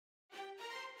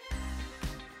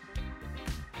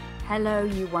Hello,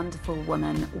 you wonderful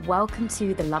woman. Welcome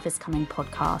to the Love is Coming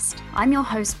podcast. I'm your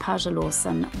host, Persia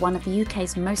Lawson, one of the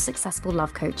UK's most successful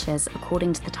love coaches,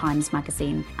 according to the Times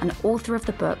magazine, and author of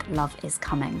the book, Love is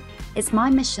Coming. It's my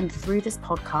mission through this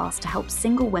podcast to help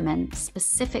single women,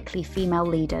 specifically female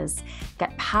leaders,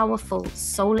 get powerful,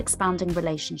 soul-expanding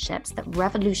relationships that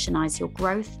revolutionize your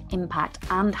growth, impact,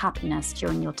 and happiness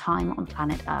during your time on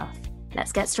planet Earth.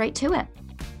 Let's get straight to it.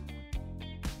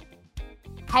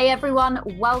 Hey everyone,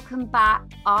 welcome back.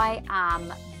 I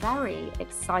am very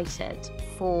excited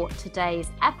for today's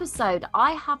episode.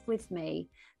 I have with me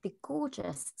the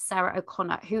gorgeous Sarah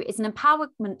O'Connor, who is an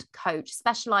empowerment coach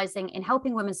specializing in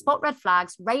helping women spot red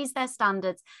flags, raise their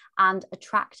standards, and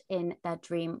attract in their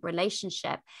dream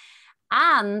relationship.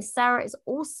 And Sarah is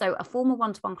also a former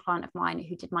one-to-one client of mine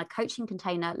who did my coaching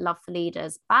container, Love for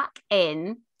Leaders, back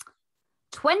in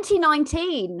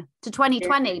 2019 to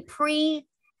 2020,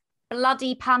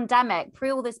 bloody pandemic,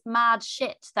 pre all this mad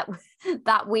shit that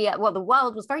the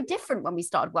world was very different when we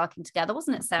started working together,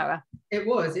 wasn't it, Sarah? It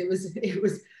was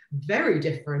very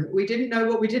different. We didn't know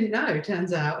what we didn't know,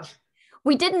 turns out.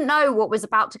 We didn't know what was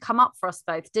about to come up for us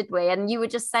both, did we? And you were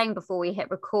just saying before we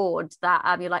hit record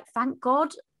that you're like, thank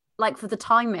God, like for the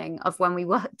timing of when we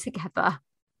worked together.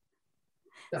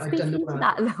 I've done the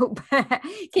that a little bit.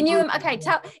 Can you, okay,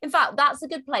 tell, in fact, that's a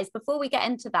good place. Before we get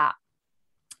into that,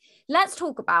 let's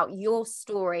talk about your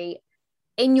story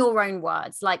in your own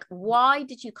words. Like, why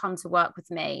did you come to work with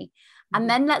me? And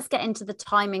then let's get into the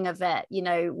timing of it. You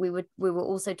know, we were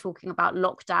also talking about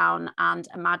lockdown and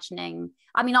imagining.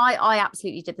 I mean, I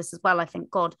absolutely did this as well. I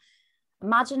think, God,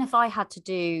 imagine if I had to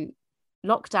do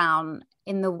lockdown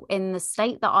in the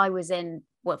state that I was in.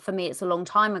 Well, for me, it's a long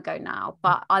time ago now,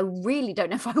 but I really don't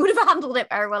know if I would have handled it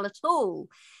very well at all.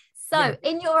 So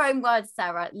in your own words,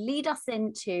 Sarah, lead us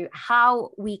into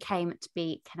how we came to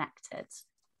be connected.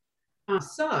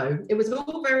 So it was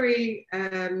all very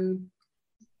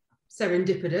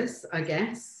serendipitous, I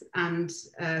guess, and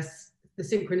the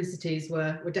synchronicities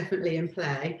were definitely in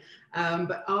play.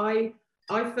 But I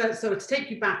first, so to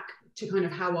take you back to kind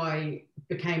of how I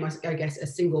became, I guess, a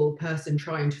single person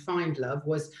trying to find love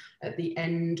was at the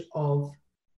end of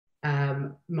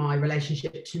my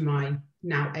relationship to my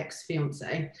now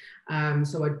ex-fiance.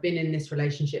 So I'd been in this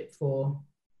relationship for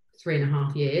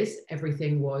 3.5 years.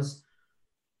 Everything was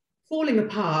falling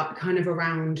apart kind of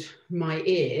around my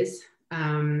ears.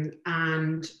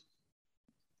 And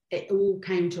it all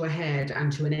came to a head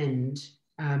and to an end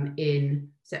in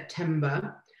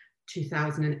September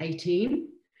 2018.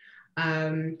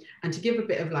 And to give a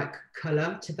bit of like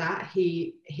colour to that,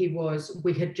 we'd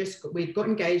got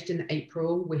engaged in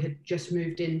April. We had just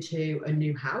moved into a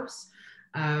new house,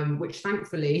 which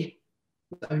thankfully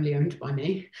was only owned by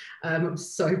me. I'm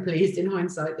so pleased in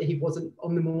hindsight that he wasn't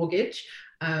on the mortgage.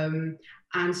 And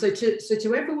so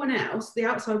to everyone else, the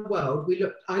outside world,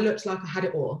 I looked like I had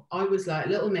it all. I was like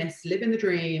little miss, living the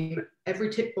dream,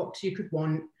 every tick box you could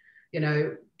want, you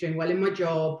know, doing well in my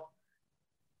job,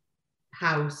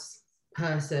 house,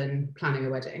 person, planning a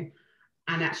wedding.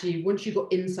 And actually, once you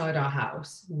got inside our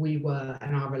house, and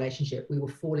our relationship, we were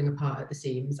falling apart at the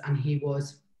seams, and he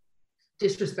was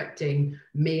disrespecting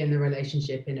me and the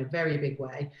relationship in a very big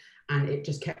way, and it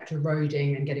just kept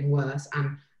eroding and getting worse.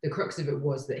 And the crux of it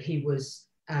was that he was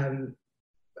a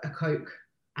coke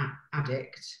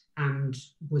addict and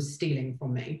was stealing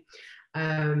from me.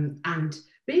 And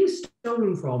being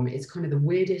stolen from is kind of the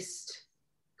weirdest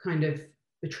kind of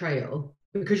betrayal,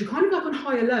 because you're kind of like on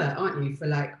high alert, aren't you, for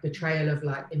like betrayal of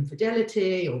like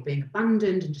infidelity or being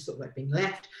abandoned and just sort of like being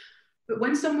left. But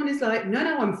when someone is like,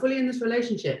 no, I'm fully in this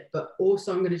relationship, but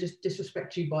also I'm going to just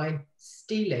disrespect you by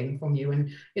stealing from you. And,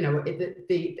 you know,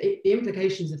 the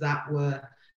implications of that were,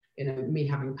 you know, me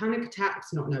having panic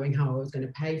attacks, not knowing how I was going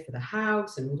to pay for the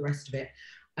house and all the rest of it.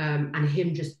 And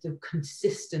him just the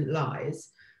consistent lies.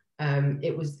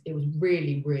 It was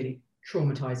really, really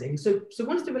traumatizing. So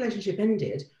once the relationship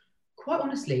ended, quite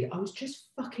honestly, I was just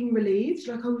fucking relieved.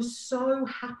 Like, I was so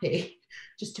happy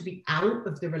just to be out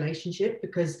of the relationship,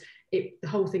 because the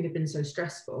whole thing had been so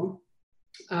stressful.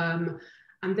 And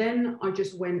then I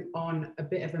just went on a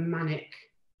bit of a manic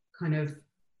kind of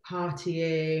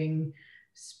partying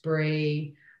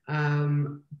spree.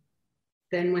 Then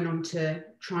went on to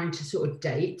trying to sort of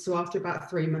date. So after about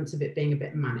 3 months of it being a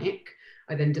bit manic,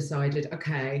 I then decided,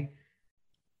 okay,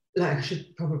 like I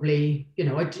should probably,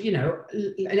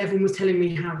 and everyone was telling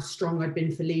me how strong I'd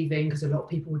been for leaving, because a lot of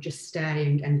people would just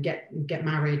stay and get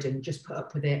married and just put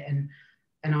up with it.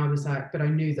 And I was like, but I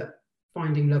knew that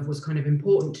finding love was kind of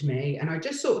important to me. And I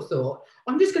just sort of thought,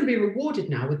 I'm just going to be rewarded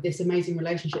now with this amazing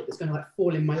relationship that's going to like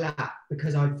fall in my lap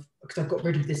because I've got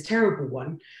rid of this terrible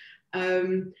one.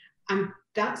 And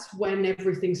that's when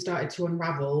everything started to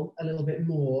unravel a little bit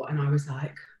more. And I was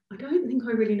like, I don't think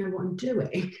I really know what I'm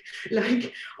doing.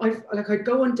 I'd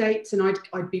go on dates and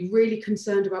I'd be really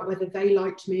concerned about whether they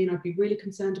liked me, and I'd be really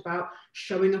concerned about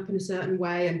showing up in a certain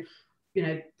way. And, you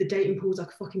know, the dating pool's like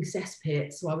a fucking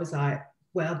cesspit. So I was like,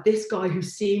 well, this guy who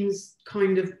seems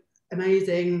kind of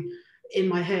amazing in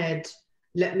my head,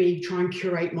 let me try and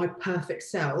curate my perfect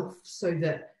self so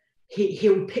that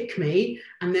he'll pick me,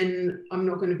 and then I'm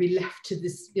not going to be left to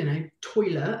this, you know,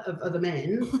 toilet of other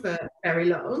men for very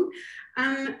long.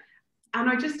 And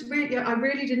I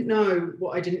really didn't know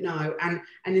what I didn't know. And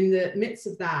in the midst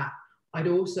of that, I'd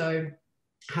also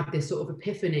had this sort of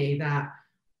epiphany that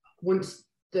once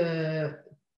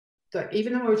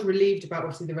even though I was relieved about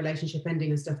obviously the relationship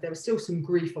ending and stuff, there was still some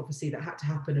grief obviously that had to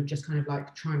happen of just kind of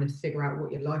like trying to figure out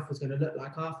what your life was going to look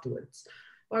like afterwards.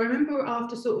 But I remember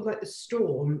after sort of like the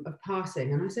storm of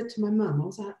passing, and I said to my mum, I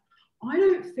was like, I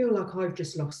don't feel like I've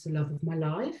just lost the love of my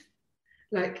life.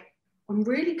 Like, I'm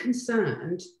really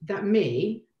concerned that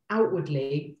me,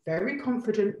 outwardly, very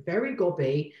confident, very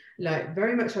gobby, like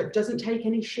very much like doesn't take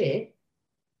any shit,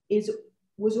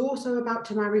 was also about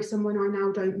to marry someone I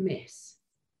now don't miss.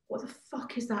 What the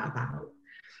fuck is that about?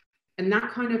 And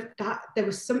that kind of, that there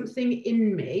was something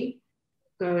in me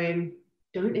going,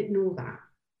 don't ignore that.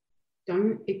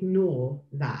 Don't ignore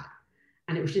that.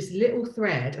 And it was just little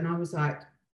thread. And I was like,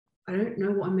 I don't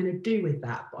know what I'm going to do with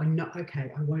that, but I'm not,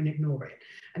 okay, I won't ignore it.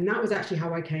 And that was actually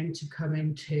how I came to come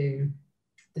into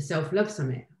the Self-Love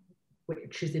Summit,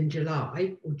 which is in June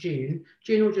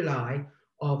or July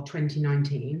of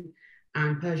 2019.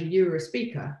 And Persia, you were a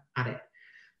speaker at it.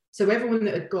 So everyone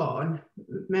that had gone,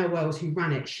 Mel Wells, who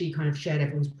ran it, she kind of shared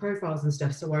everyone's profiles and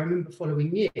stuff. So I remember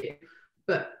following you.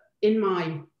 But in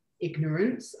my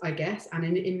ignorance, I guess, and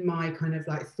in my kind of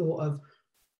like thought of,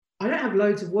 I don't have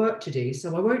loads of work to do,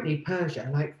 so I won't need Persia.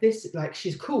 Like this, like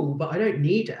she's cool, but I don't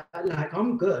need her. Like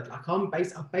I'm good. Like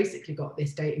I've basically got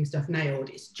this dating stuff nailed.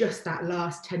 It's just that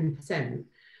last 10%.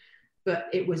 But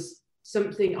it was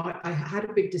something I had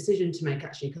a big decision to make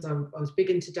actually, because I was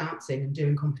big into dancing and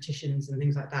doing competitions and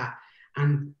things like that.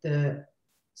 And the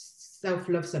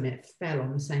Self-Love Summit fell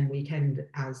on the same weekend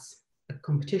as a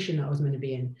competition that I was meant to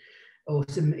be in, or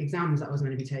some exams that I was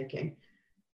meant to be taking.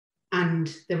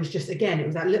 And there was just, again, it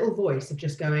was that little voice of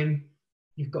just going,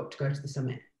 you've got to go to the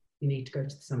summit. You need to go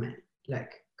to the summit.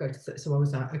 Like, go to the, so I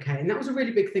was like, okay. And that was a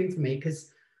really big thing for me,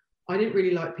 because I didn't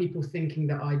really like people thinking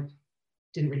that I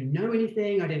didn't really know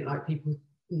anything. I didn't like people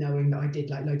knowing that I did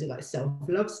like loads of like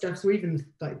self-love stuff. So even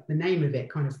like the name of it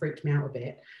kind of freaked me out a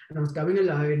bit. And I was going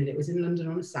alone, and it was in London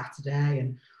on a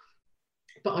Saturday.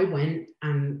 But I went,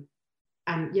 and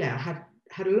yeah, I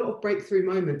had a lot of breakthrough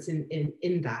moments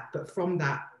in that. But from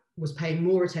that, was paying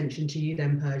more attention to you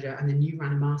then, Persia, and then you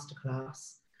ran a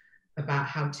masterclass about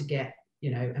how to get,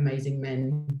 you know, amazing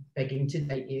men begging to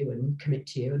date you and commit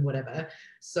to you and whatever.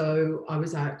 So I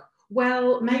was like,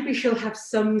 well, maybe she'll have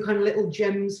some kind of little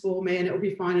gems for me and it'll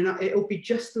be fine, and it'll be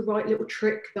just the right little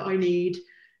trick that I need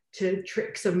to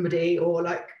trick somebody, or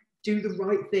like do the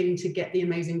right thing to get the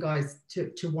amazing guys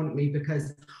to want me,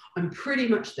 because I'm pretty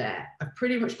much there. I've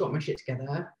pretty much got my shit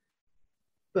together.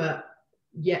 But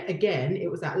yet again, it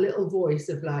was that little voice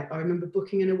of like, I remember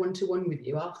booking in a one-to-one with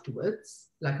you afterwards,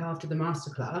 like after the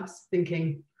masterclass,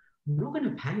 thinking, I'm not going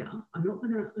to pay her. I'm not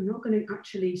going to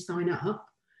actually sign up.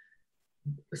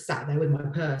 I sat there with my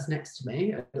purse next to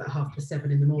me at like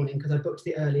 7:30 in the morning, because I booked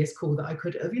the earliest call that I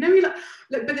could have. You know,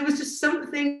 like, but there was just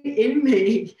something in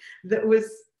me that was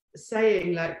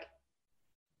saying like,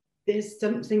 there's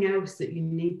something else that you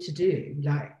need to do,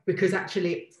 like, because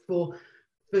actually for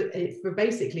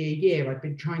basically a year, I'd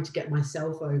been trying to get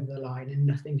myself over the line and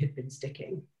nothing had been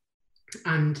sticking.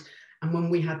 And when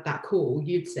we had that call,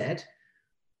 you'd said,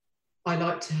 I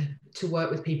like to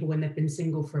work with people when they've been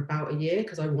single for about a year,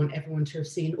 because I want everyone to have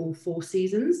seen all 4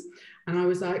 seasons. And I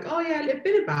was like, oh yeah, it's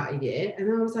been about a year. And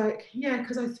I was like, yeah,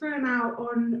 because I threw him out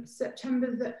on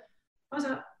September that, I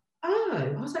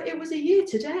was like, it was a year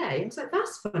today. I was like,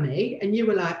 that's funny. And you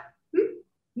were like,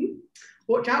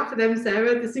 watch out for them,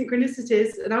 Sarah, the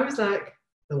synchronicities. And I was like,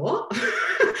 the what?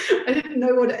 I didn't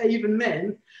know what it even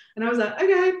meant. And I was like,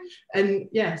 okay. And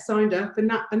yeah, signed up, and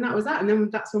that was that. And then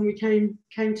that's when we came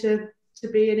to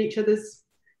be in each other's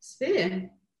sphere.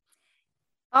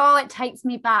 Oh, it takes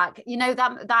me back. You know,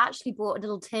 that actually brought a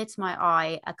little tear to my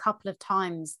eye a couple of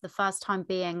times. The first time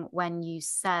being when you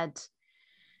said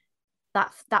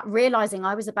that realizing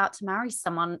I was about to marry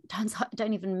someone, turns out I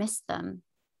don't even miss them.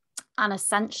 And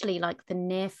essentially like the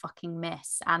near fucking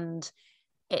miss. And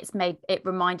it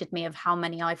reminded me of how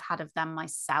many I've had of them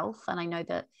myself. And I know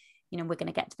that you know, we're going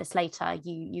to get to this later,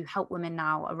 you help women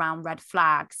now around red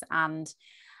flags, and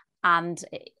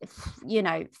you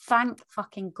know, thank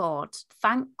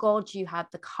God you had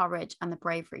the courage and the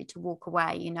bravery to walk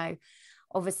away. You know,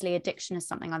 obviously addiction is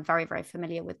something I'm very, very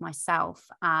familiar with myself,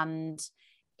 and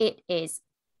it is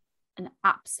an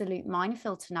absolute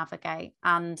minefield to navigate,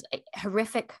 and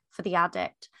horrific for the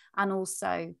addict, and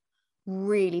also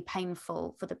really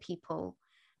painful for the people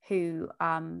who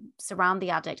surround the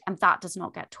addict, and that does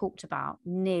not get talked about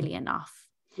nearly enough.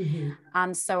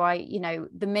 And so I, you know,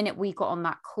 the minute we got on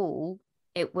that call,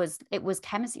 it was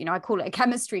chemistry. You know, I call it a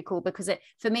chemistry call because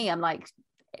for me, I'm like,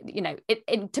 you know,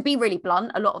 to be really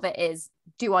blunt, a lot of it is,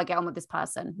 do I get on with this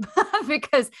person?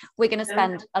 Because we're going to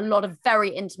spend a lot of very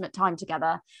intimate time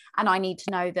together, and I need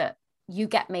to know that you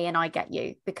get me and I get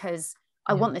you, because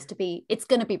I want this to be, it's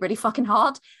going to be really fucking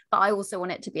hard, but I also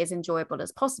want it to be as enjoyable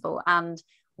as possible. And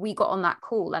we got on that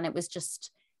call, and it was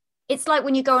just, it's like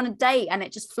when you go on a date and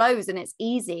it just flows and it's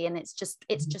easy, and it's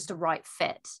just a right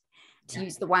fit, to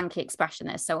use the wanky expression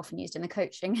that's so often used in the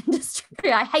coaching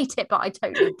industry. I hate it, but I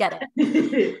totally get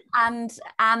it.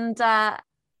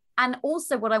 And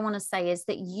also what I want to say is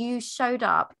that you showed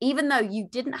up, even though you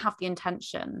didn't have the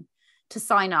intention to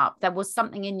sign up. There was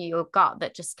something in your gut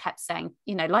that just kept saying,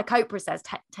 you know, like Oprah says,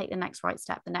 take the next right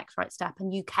step,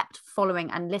 and you kept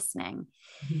following and listening.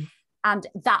 And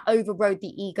that overrode the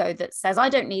ego that says, I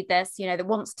don't need this, you know, that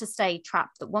wants to stay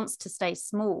trapped, that wants to stay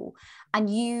small. And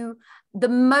the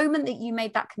moment that you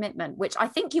made that commitment, which I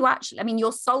think you actually, I mean,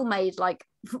 your soul made like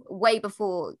way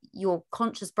before your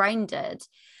conscious brain did,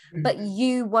 but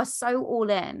you were so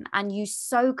all in, and you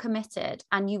so committed,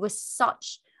 and you were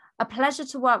such a pleasure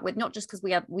to work with, not just because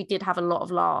we did have a lot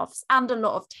of laughs and a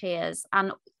lot of tears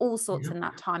and all sorts in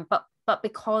that time, but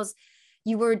because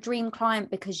you were a dream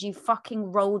client, because you fucking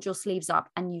rolled your sleeves up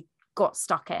and you got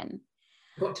stuck in.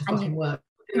 Got to fucking work.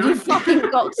 You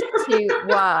fucking got to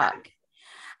work.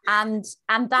 And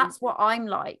that's what I'm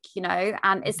like, you know,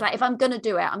 and it's like, if I'm going to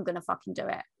do it, I'm going to fucking do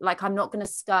it. Like, I'm not going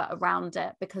to skirt around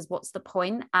it, because what's the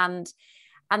point? And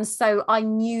so I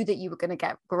knew that you were going to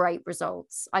get great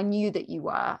results. I knew that you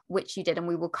were, which you did, and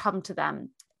we will come to them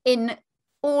in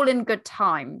good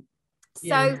time.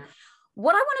 So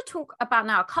what I want to talk about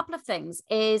now, a couple of things,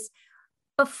 is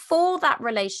before that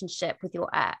relationship with your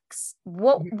ex,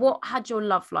 what had your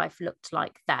love life looked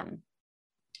like then?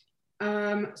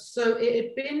 So it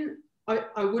had been,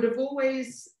 I would have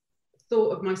always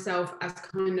thought of myself as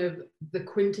kind of the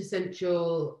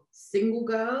quintessential single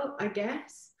girl, I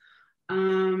guess.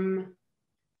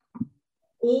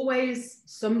 Always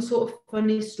some sort of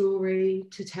funny story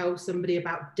to tell somebody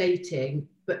about dating,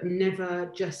 but never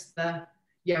just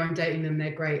I'm dating them,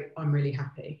 they're great, I'm really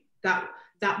happy. That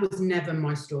was never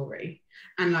my story.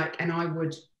 And I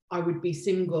would be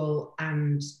single,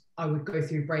 and I would go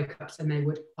through breakups, and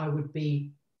I would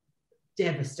be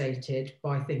devastated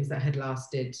by things that had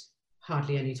lasted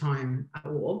hardly any time at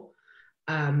all.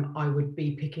 I would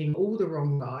be picking all the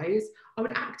wrong guys. I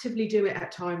would actively do it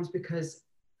at times, because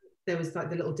there was like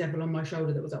the little devil on my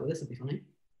shoulder that was like, well, this will be funny.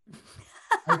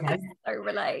 Okay. So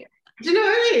relate. Do you know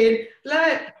what I mean?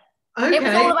 Like, okay. It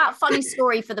was all about funny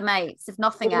story for the mates, if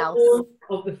nothing else.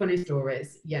 All of the funny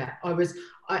stories. Yeah. I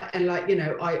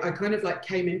kind of like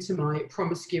came into my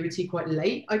promiscuity quite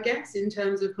late, I guess, in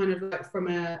terms of kind of like from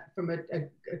a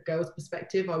girl's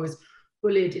perspective. I was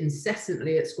bullied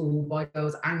incessantly at school by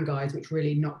girls and guys, which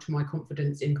really knocked my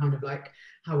confidence in kind of like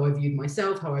how I viewed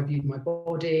myself, how I viewed my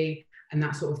body, and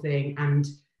that sort of thing. And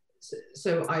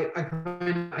so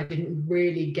I didn't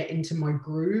really get into my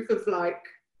groove of like,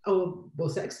 oh, well,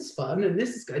 sex is fun and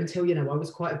this is good, until, you know, I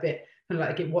was quite a bit kind of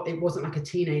like, it wasn't like a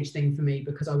teenage thing for me,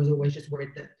 because I was always just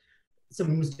worried that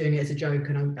someone was doing it as a joke,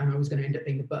 and I was going to end up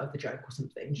being the butt of the joke or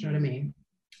something. Do you know what I mean?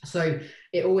 So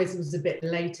it always was a bit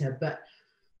later, but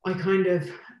I kind of,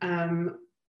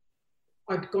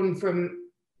 I'd gone from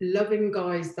loving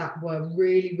guys that were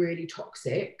really, really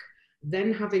toxic,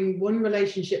 then having one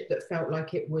relationship that felt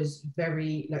like it was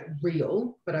very like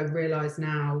real, but I realized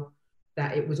now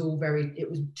that it was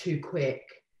too quick.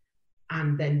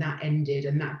 And then that ended,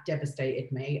 and that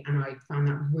devastated me. And I found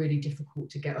that really difficult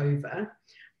to get over.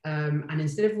 And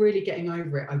instead of really getting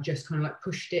over it, I just kind of like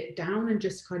pushed it down and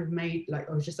just kind of made like,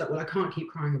 I was just like, well, I can't keep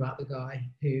crying about the guy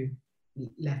who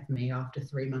left me after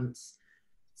 3 months,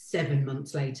 7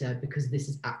 months later, because this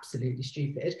is absolutely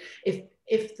stupid.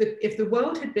 If the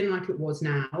world had been like it was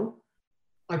now,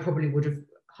 I probably would have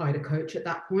hired a coach at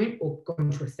that point, or gone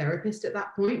to a therapist at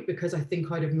that point, because I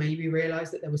think I'd have maybe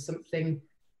realized that there was something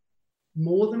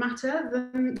more the matter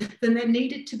than there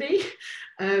needed to be.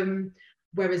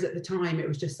 Whereas at the time it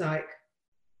was just like,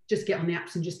 just get on the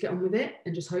apps and just get on with it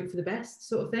and just hope for the best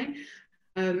sort of thing.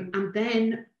 And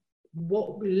then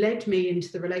what led me into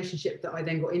the relationship that I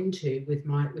then got into with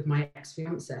my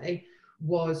ex-fiance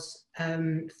was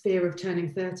fear of turning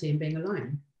 30 and being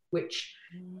alone, which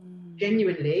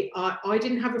genuinely, I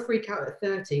didn't have a freak out at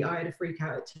 30. I had a freak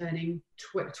out at turning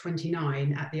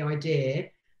 29 at the idea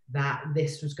that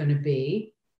this was going to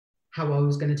be how I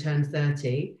was going to turn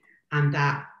 30, and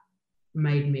that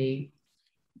made me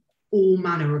all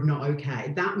manner of not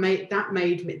okay. That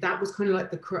made me, that was kind of like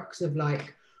the crux of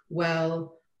like,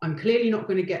 well, I'm clearly not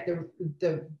going to get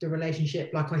the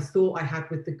relationship like I thought I had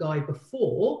with the guy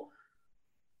before,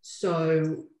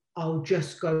 so I'll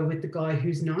just go with the guy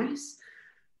who's nice.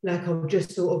 Like, I'll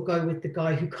just sort of go with the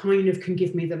guy who kind of can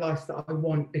give me the life that I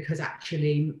want, because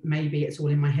actually maybe it's all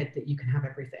in my head that you can have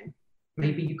everything.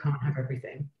 Maybe you can't have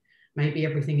everything. Maybe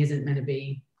everything isn't meant to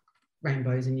be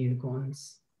rainbows and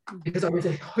unicorns. Because I was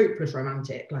a hopeless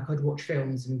romantic. Like, I'd watch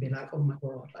films and be like, oh my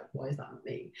God, like, why is that not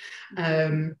me?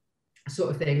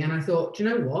 Sort of thing. And I thought, do you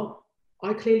know what?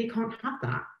 I clearly can't have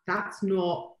that. That's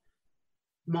not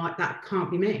that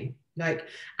can't be me. Like,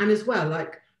 and as well,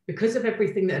 like, because of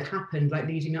everything that had happened, like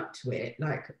leading up to it,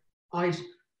 like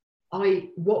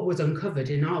what was uncovered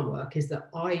in our work is that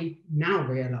I now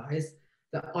realize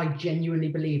that I genuinely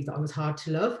believe that I was hard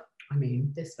to love. I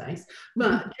mean, this face,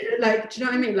 but like, do you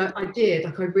know what I mean? Like, I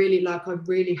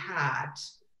really had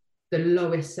the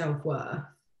lowest self-worth.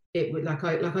 It would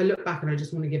I look back and I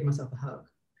just want to give myself a hug.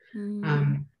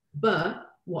 But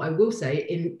what I will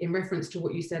say in reference to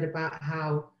what you said about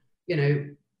how, you know,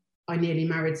 I nearly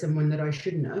married someone that I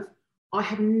shouldn't have, I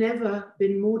have never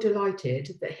been more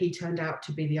delighted that he turned out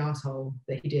to be the asshole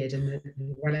that he did, and the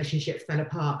relationship fell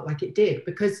apart like it did,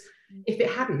 because if it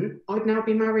hadn't, I'd now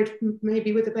be married,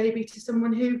 maybe with a baby, to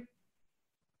someone who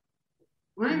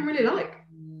I didn't really like.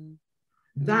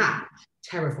 That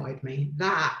terrified me.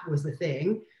 That was the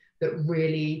thing that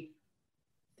really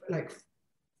like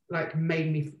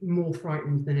made me more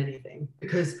frightened than anything,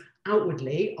 because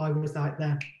outwardly I was like,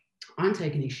 I'm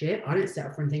taking his shit, I don't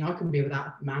settle for anything, I can be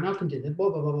without a man, I can do this, blah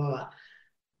blah blah blah blah.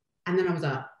 And then I was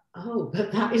like, oh,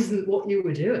 but that isn't what you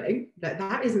were doing. Like,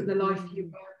 that isn't the life you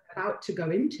were about to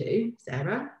go into,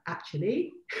 Sarah.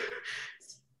 Actually,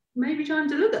 maybe time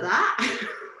to look at that.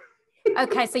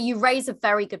 Okay, so you raise a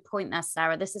very good point there,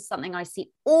 Sarah. This is something I see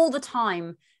all the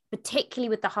time, particularly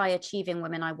with the high achieving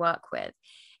women I work with.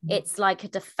 It's like a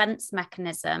defense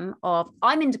mechanism of,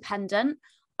 I'm independent,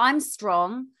 I'm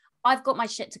strong, I've got my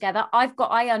shit together, I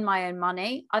earn my own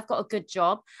money, I've got a good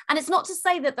job. And it's not to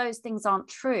say that those things aren't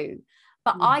true,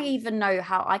 but I even know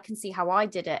how I can see how I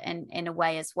did it in a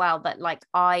way as well, that like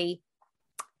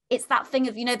it's that thing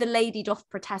of, you know, the lady doth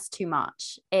protest too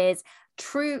much is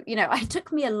true. You know, it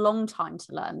took me a long time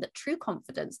to learn that true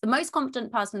confidence, the most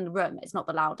confident person in the room is not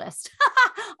the loudest.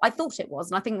 I thought it was,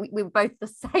 and I think we were both the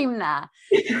same there.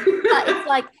 But it's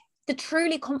like, the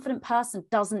truly confident person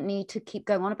doesn't need to keep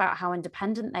going on about how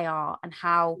independent they are and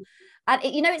how, and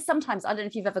it, you know, it's sometimes, I don't know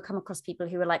if you've ever come across people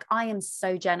who are like, I am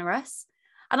so generous.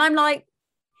 And I'm like,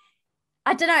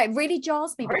 I don't know, it really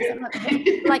jars me, because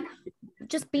I'm like,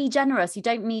 just be generous. You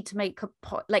don't need to make a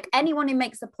point. Like, anyone who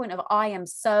makes a point of, I'm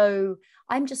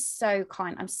just so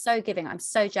kind, I'm so giving, I'm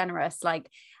so generous. Like,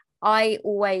 I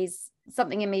always,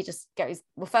 something in me just goes,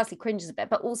 well, firstly cringes a bit,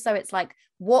 but also it's like,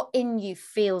 what in you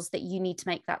feels that you need to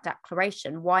make that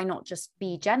declaration? Why not just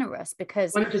be generous?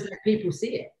 Because why not just let people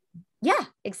see it? Yeah,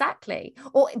 exactly.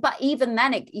 But even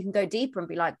then you can go deeper and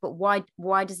be like, but why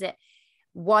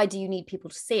do you need people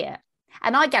to see it?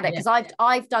 And I get it, because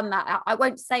I've done that. I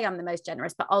won't say I'm the most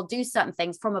generous, but I'll do certain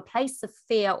things from a place of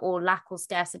fear or lack or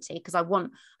scarcity, because I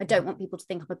don't want people to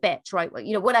think I'm a bitch, right?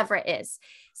 You know, whatever it is.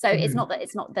 So it's not that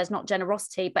there's not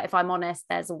generosity, but if I'm honest,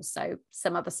 there's also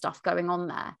some other stuff going on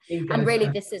there. And really,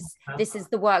 this is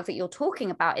the work that you're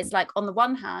talking about. Is like, on the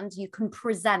one hand, you can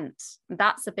present.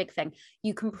 That's a big thing.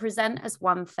 You can present as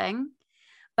one thing,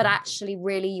 but actually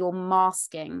really you're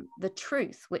masking the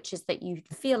truth, which is that you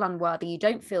feel unworthy, you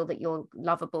don't feel that you're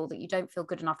lovable, that you don't feel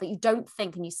good enough, that you don't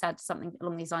think, and you said something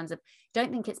along these lines of, don't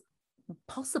think it's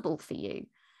possible for you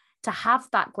to have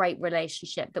that great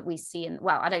relationship that we see in,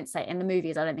 well, I don't say in the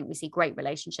movies, I don't think we see great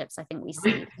relationships. I think we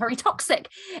see very toxic,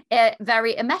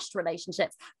 very enmeshed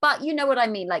relationships. But you know what I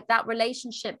mean? Like that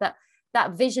relationship,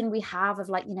 that vision we have of,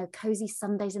 like, you know, cozy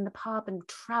Sundays in the pub and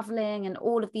traveling and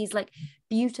all of these like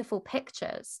beautiful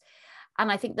pictures.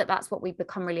 And I think that that's what we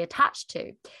become really attached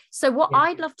to. So what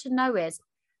I'd love to know is,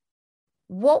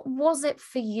 what was it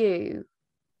for you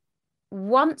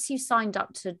once you signed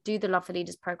up to do the Love for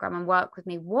Leaders program and work with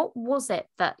me? What was it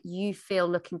that you feel,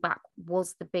 looking back,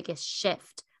 was the biggest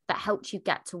shift that helped you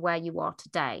get to where you are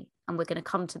today? and we're going to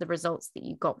come to the results that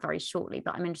you got very shortly,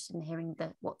 but I'm interested in hearing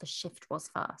what the shift was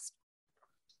first.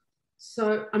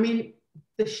 So, I mean,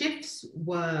 the shifts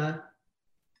were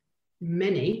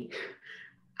many,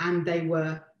 and they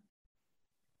were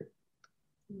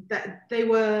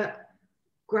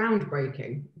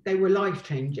groundbreaking. They were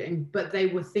life-changing, but they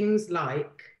were things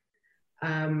like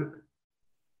the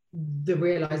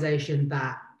realization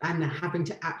that, and having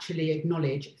to actually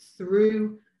acknowledge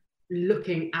through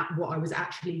looking at what I was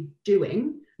actually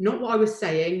doing, not what I was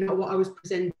saying, not what I was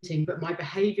presenting, but my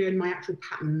behavior and my actual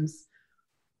patterns,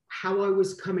 how I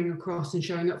was coming across and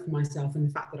showing up for myself, and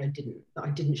the fact that I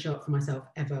didn't show up for myself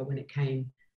ever when it came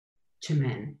to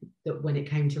men, that when it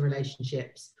came to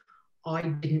relationships, I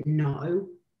didn't know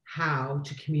how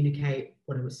to communicate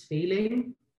what I was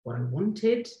feeling, what I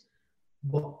wanted,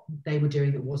 what they were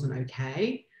doing that wasn't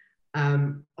okay.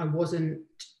 I wasn't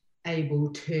able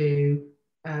to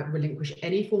relinquish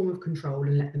any form of control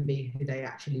and let them be who they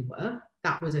actually were.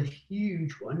 That was a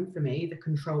huge one for me, the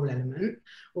control element.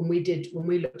 When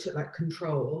we looked at like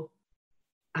control,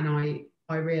 and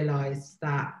I realized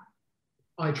that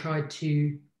I tried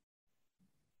to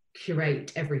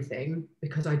curate everything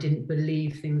because I didn't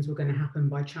believe things were going to happen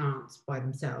by chance, by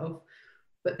themselves.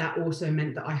 But that also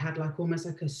meant that I had like almost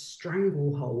like a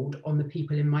stranglehold on the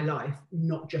people in my life,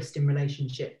 not just in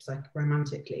relationships, like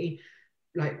romantically.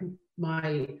 Like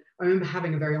I remember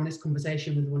having a very honest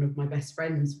conversation with one of my best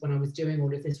friends when I was doing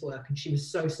all of this work, and she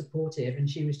was so supportive, and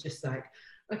she was just like,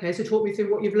 okay, so talk me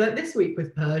through what you've learned this week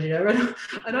with Persia.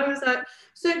 And I was like,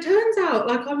 so it turns out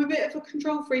like I'm a bit of a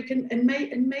control freak, and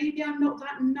maybe I'm not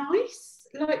that nice,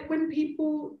 like when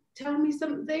people tell me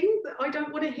something that I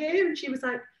don't want to hear. And she was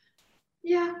like,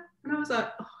 yeah. And I was like,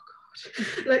 oh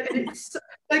God.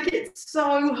 It's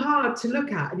so hard to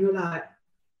look at, and you're like,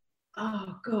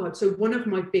 oh God. So one of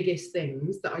my biggest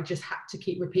things that I just had to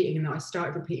keep repeating, and that I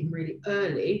started repeating really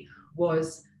early,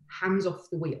 was hands off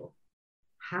the wheel.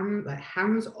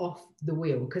 Hands off the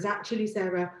wheel. Because actually,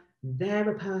 Sarah,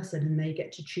 they're a person, and they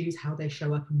get to choose how they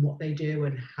show up and what they do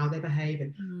and how they behave.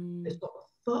 And it's got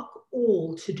fuck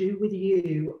all to do with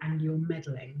you and your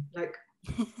meddling. Like,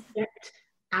 get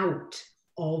out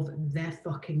of their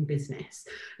fucking business.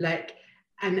 Like,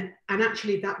 and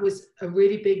actually that was a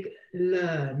really big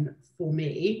learn for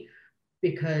me,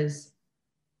 because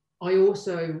I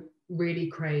also really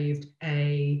craved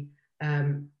in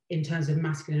terms of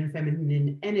masculine and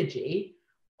feminine energy,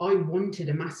 I wanted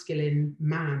a masculine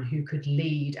man who could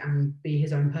lead and be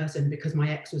his own person, because my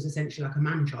ex was essentially like a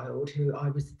man-child who I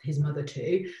was his mother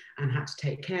to and had to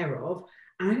take care of.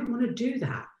 And I didn't want to do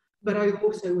that. But I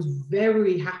also was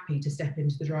very happy to step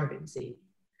into the driving seat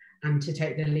and to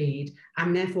take the lead.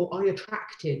 And therefore I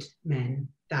attracted men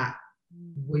that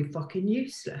were fucking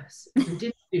useless and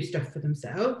didn't do stuff for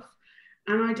themselves.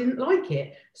 And I didn't like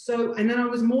it. So, and then I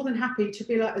was more than happy to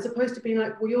be like, as opposed to being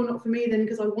like, well, you're not for me then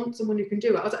because I want someone who can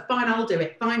do it. I was like, fine, I'll do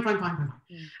it. Fine.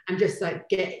 And just like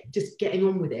getting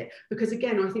on with it. Because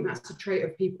again, I think that's a trait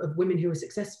of women who are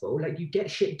successful. Like, you get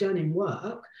shit done in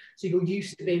work. So you're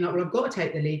used to being like, well, I've got to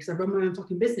take the lead because I run my own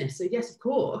fucking business. So yes, of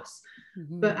course.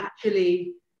 But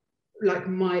actually, like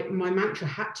my mantra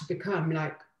had to become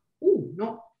like, oh,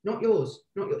 not yours.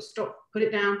 Stop, put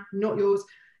it down, not yours.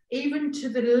 Even to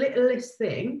the littlest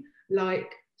thing,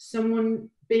 like someone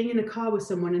being in a car with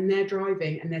someone and they're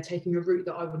driving and they're taking a route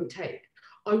that I wouldn't take,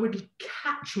 I would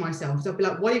catch myself. So I'd be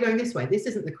like, why are you going this way? This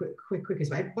isn't the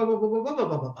quickest way. Blah, blah, blah, blah, blah, blah,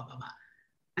 blah, blah, blah.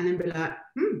 And then be like,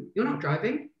 you're not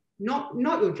driving. Not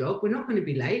your job. We're not going to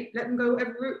be late. Let them go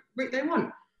whatever route they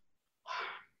want.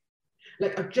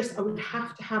 Like, I would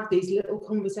have to have these little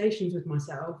conversations with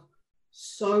myself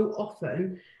so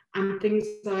often, and things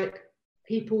like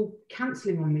people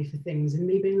cancelling on me for things and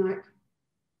me being like,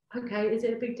 okay, is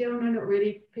it a big deal? No, not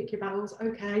really. Pick your battles.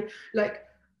 Okay. Like,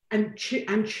 and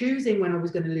choosing when I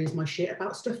was going to lose my shit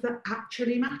about stuff that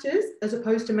actually matters, as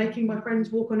opposed to making my friends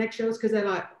walk on eggshells because they're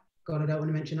like, God, I don't want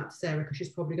to mention that to Sarah because she's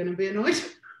probably going to be annoyed.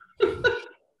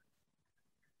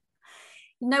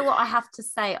 You know what I have to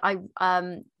say?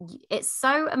 It's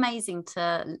so amazing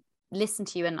to listen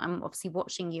to you, and I'm obviously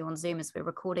watching you on Zoom as we're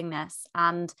recording this,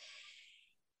 and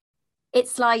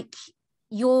it's like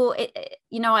I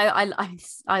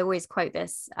always quote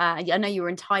this. I know you were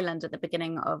in Thailand at the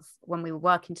beginning of when we were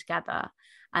working together,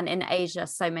 and in Asia,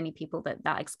 so many people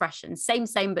that expression,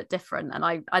 same but different, and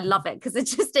I love it because it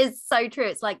just is so true.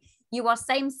 It's like you are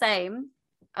same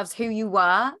as who you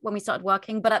were when we started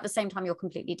working, but at the same time you're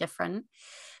completely different,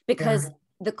 because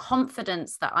the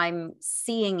confidence that I'm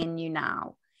seeing in you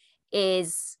now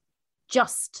is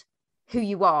just who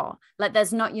you are. Like,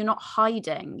 you're not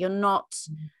hiding, you're not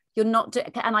and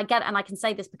I can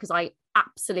say this because I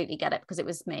absolutely get it, because it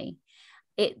was me.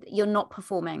 You're not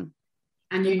performing.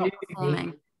 And You're you not knew performing.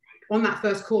 me. On that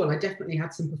first call, I definitely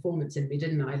had some performance in me,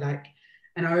 didn't I? Like,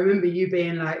 and I remember you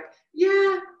being like,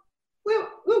 yeah,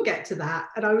 we'll get to that.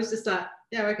 And I was just like,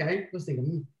 yeah, okay. I was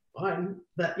thinking, fine.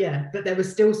 But yeah, but there was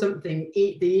still something,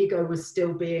 the ego was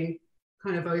still being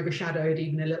kind of overshadowed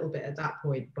even a little bit at that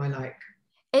point by like.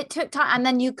 It took time. And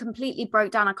then you completely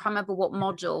broke down. I can't remember what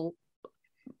module.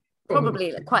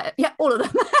 Probably quite, yeah, all of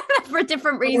them for a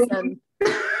different reason.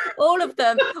 All of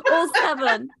them, all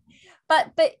 7.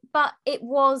 But it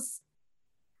was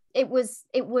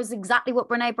exactly what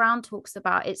Brene Brown talks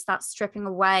about. It's that stripping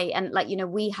away. And like, you know,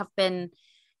 we have been,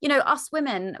 you know, us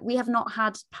women, we have not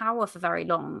had power for very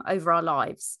long over our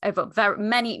lives, over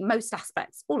most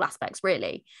aspects, all aspects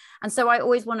really. And so I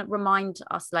always want to remind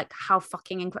us like how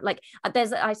fucking like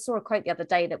I saw a quote the other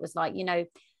day that was like, you know,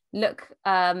 look,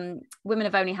 women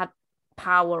have only had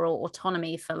power or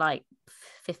autonomy for like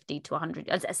 50 to 100,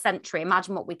 a century.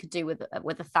 Imagine what we could do with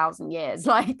 1,000 years,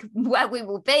 like where we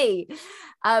will be.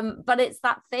 But it's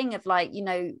that thing of like, you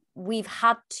know, we've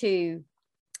had to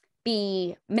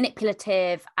be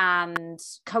manipulative and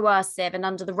coercive and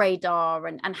under the radar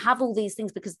and have all these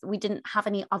things because we didn't have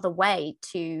any other way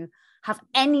to have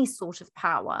any sort of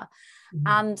power. Mm-hmm.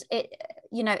 And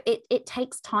it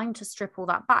takes time to strip all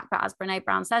that back. But as Brene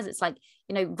Brown says, it's like,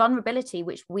 you know, vulnerability,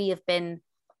 which we have been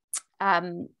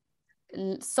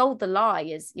sold the lie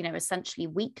is, you know, essentially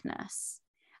weakness.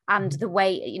 And the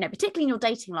way, you know, particularly in your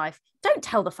dating life, don't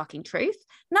tell the fucking truth.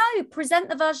 No, present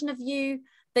the version of you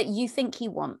that you think he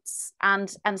wants. And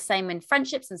same in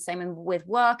friendships and same with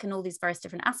work and all these various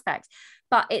different aspects.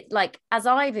 But it, like, as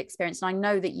I've experienced, and I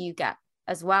know that you get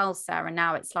as well, Sarah,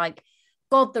 now it's like,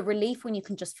 God, the relief when you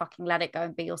can just fucking let it go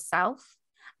and be yourself.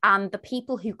 And the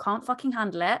people who can't fucking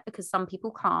handle it, because some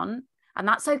people can't, and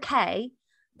that's okay,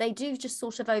 they do just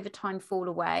sort of over time fall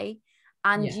away.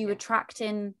 And you attract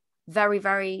in very,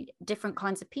 very different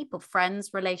kinds of people,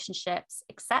 friends, relationships,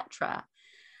 etc.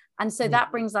 And so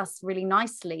that brings us really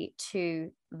nicely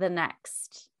to the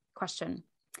next question.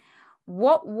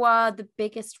 What were the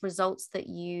biggest results that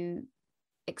you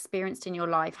experienced in your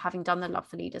life having done the Love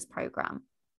for Leaders program?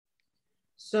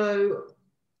 So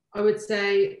I would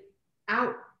say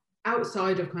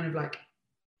outside of kind of like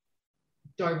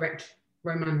direct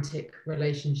romantic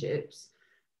relationships,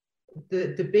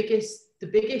 the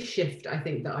biggest shift I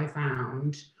think that I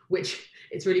found, which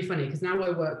it's really funny because now I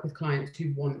work with clients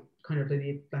who want kind of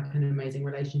like an amazing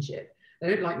relationship. They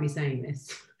don't like me saying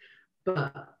this,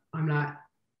 but I'm like,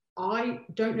 I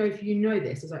don't know if you know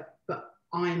this. It's like, but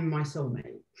I'm my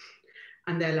soulmate.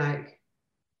 And they're like,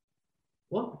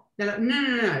 what? They're like,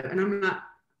 no. And I'm like,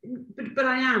 but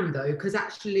I am though, because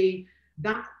actually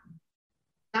that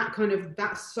kind of,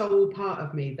 that soul part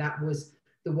of me, that was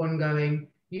the one going,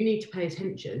 you need to pay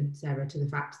attention, Sarah, to the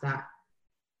fact that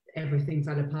everything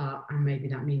fell apart and maybe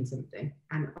that means something.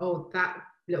 And that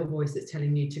little voice that's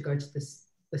telling you to go to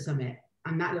the summit,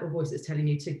 and that little voice that's telling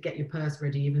you to get your purse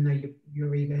ready, even though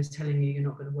your ego is telling you you're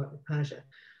not going to work with Persia.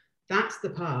 That's the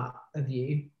part of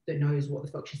you that knows what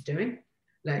the fuck she's doing.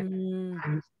 Like,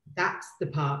 and that's the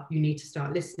part you need to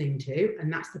start listening to,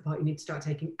 and that's the part you need to start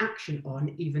taking action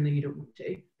on, even though you don't want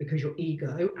to, because your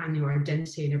ego and your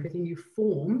identity and everything you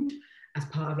formed as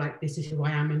part of like, this is who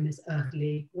I am in this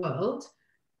earthly world,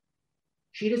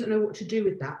 she doesn't know what to do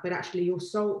with that. But actually your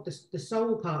soul, the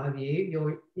soul part of you,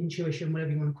 your intuition,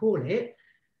 whatever you want to call it,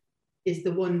 is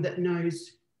the one that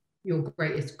knows your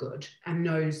greatest good and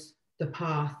knows the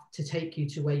path to take you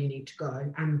to where you need to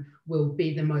go, and will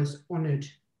be the most honored,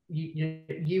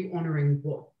 you honoring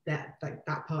what that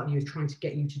part of you is trying to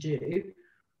get you to do,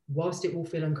 whilst it will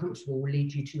feel uncomfortable, will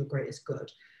lead you to your greatest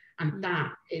good. And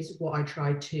that is what I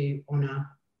try to honor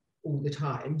all the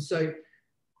time. So,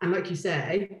 and like you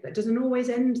say, that doesn't always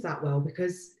end that well,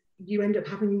 because you end up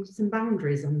having some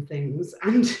boundaries on things,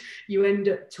 and you end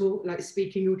up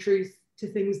speaking your truth to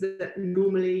things that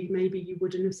normally maybe you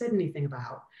wouldn't have said anything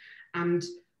about. And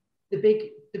the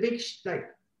big like,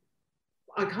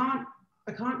 I can't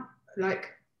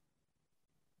like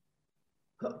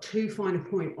put too fine a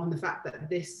point on the fact that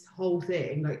this whole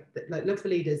thing, like Love for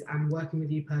Leaders and working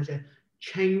with you, Persia,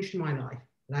 changed my life.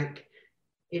 Like,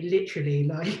 it literally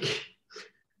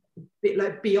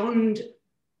like beyond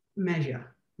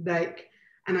measure. Like,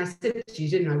 and I said to you,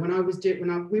 didn't I,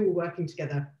 when we were working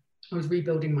together, I was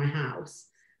rebuilding my house,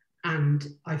 and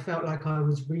I felt like I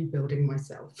was rebuilding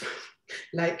myself.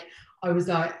 Like, I was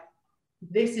like,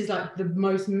 this is like the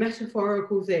most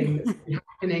metaphorical thing that's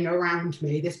happening around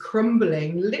me, this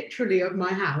crumbling literally of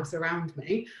my house around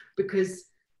me, because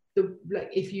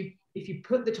if you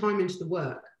put the time into the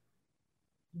work,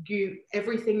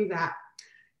 everything that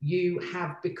you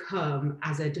have become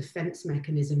as a defense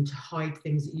mechanism to hide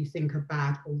things that you think are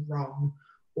bad or wrong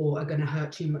or are going to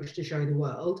hurt too much to show the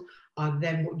world are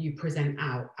then what you present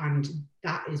out. And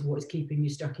that is what is keeping you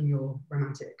stuck in your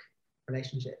romantic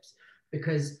relationships.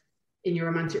 Because in your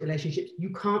romantic relationships,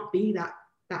 you can't be that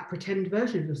pretend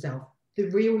version of yourself. The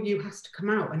real you has to come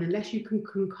out. And unless you can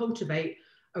cultivate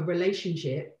a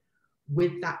relationship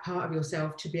with that part of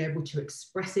yourself to be able to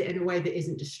express it in a way that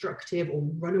isn't destructive or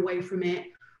run away from it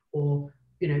or,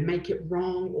 you know, make it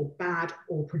wrong or bad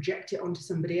or project it onto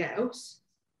somebody else,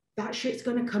 that shit's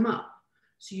going to come up.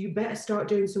 So you better start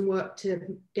doing some work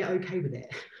to get okay with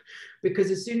it.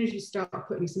 Because as soon as you start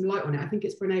putting some light on it, I think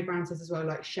it's Brene Brown says as well,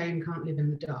 like, shame can't live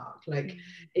in the dark. Like,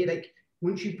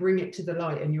 once you bring it to the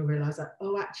light and you'll realize that,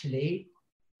 oh, actually,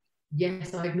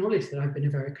 yes, I acknowledge that I've been a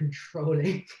very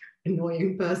controlling,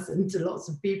 annoying person to lots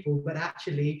of people, but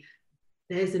actually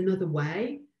there's another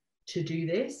way to do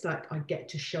this. Like, I get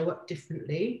to show up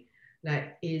differently.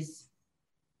 Like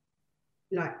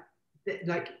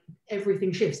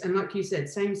everything shifts. And like you said,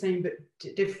 same but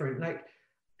different. Like,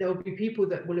 there'll be people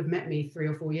that will have met me 3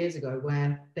 or 4 years ago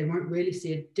where they won't really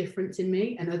see a difference in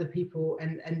me, and other people,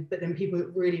 but then people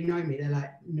that really know me, they're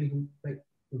like, no,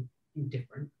 you're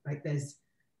different. Like, there's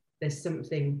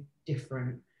something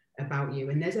different about you,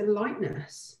 and there's a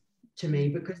lightness to me,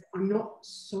 because I'm not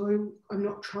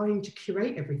trying to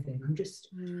curate everything. I'm just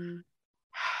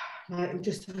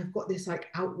I've got this like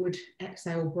outward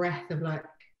exhale breath of like,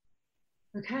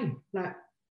 okay, like,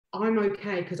 I'm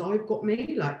okay because I've got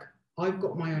me, like, I've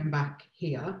got my own back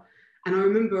here. And I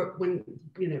remember when,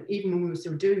 you know, even when we were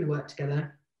still doing the work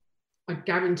together, I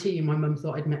guarantee you my mum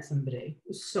thought I'd met somebody. It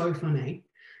was so funny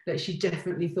that she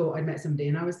definitely thought I'd met somebody.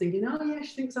 And I was thinking, oh yeah,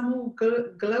 she thinks I'm all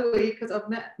glowy because I've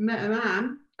met a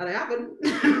man, and I haven't.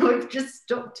 I've just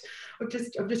stopped. I've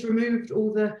just removed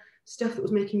all the stuff that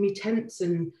was making me tense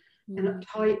and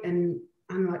uptight and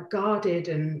like guarded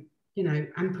and, you know,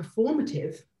 and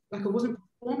performative. Like, I wasn't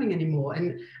performing anymore.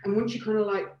 And once you kind of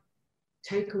like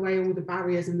take away all the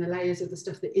barriers and the layers of the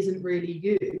stuff that isn't really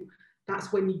you,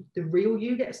 that's when the real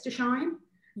you gets to shine.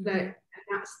 Like,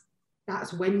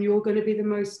 that's when you're going to be the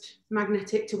most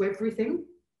magnetic to everything.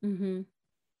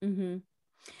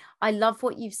 I love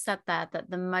what you've said there,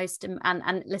 that the most,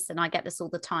 and listen, I get this all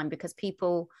the time, because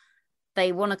people,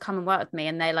 they want to come and work with me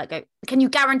and they like go, can you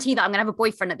guarantee that I'm gonna have a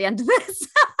boyfriend at the end of this?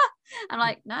 I'm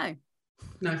like, no,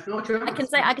 not true. I can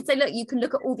say, look, you can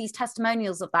look at all these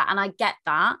testimonials of that, and I get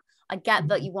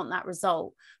that you want that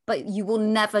result, but you will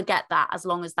never get that as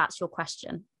long as that's your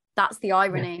question. That's the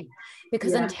irony,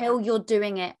 because until you're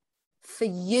doing it for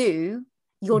you,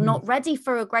 you're not ready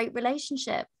for a great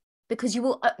relationship, because you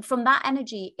will, from that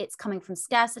energy, it's coming from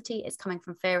scarcity, it's coming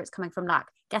from fear, it's coming from lack.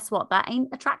 Guess what? That ain't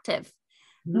attractive.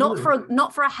 Not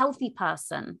for a healthy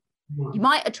person. You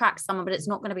might attract someone, but it's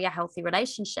not going to be a healthy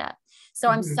relationship. So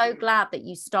I'm so glad that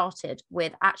you started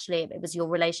with, actually, it was your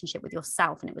relationship with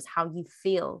yourself, and it was how you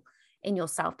feel in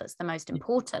yourself that's the most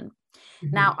important.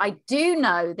 Now, I do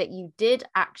know that you did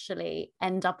actually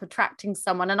end up attracting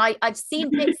someone, and I've seen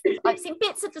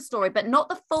bits of the story, but not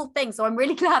the full thing. So I'm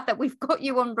really glad that we've got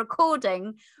you on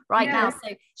recording now.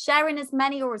 So sharing as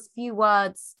many or as few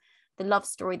words, the love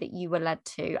story that you were led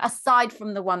to, aside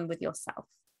from the one with yourself.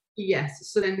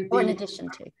 Yes. So then, or in addition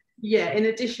to. Yeah, in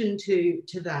addition to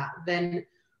that, then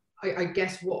I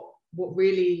guess what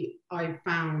really I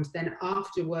found then,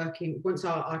 after working, once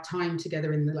our time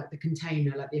together in the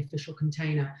container, like the official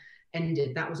container,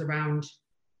 ended, that was around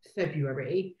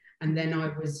February. And then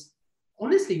I was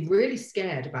honestly really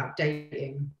scared about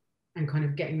dating and kind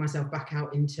of getting myself back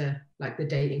out into like the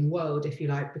dating world, if you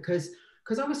like, because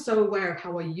I was so aware of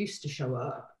how I used to show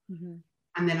up.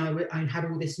 And then I had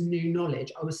all this new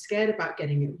knowledge. I was scared about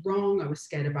getting it wrong. I was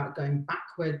scared about going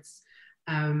backwards.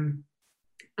 And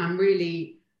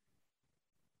really,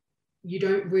 you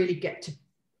don't really get to,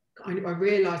 I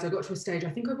realized I got to a stage, I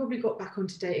think I probably got back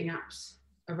onto dating apps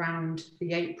around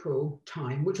the April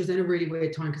time, which was in a really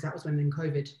weird time, because that was when then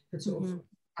COVID had sort of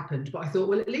happened. But I thought,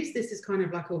 well, at least this is kind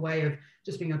of like a way of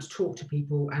just being able to talk to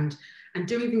people and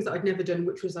doing things that I'd never done,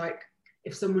 which was like,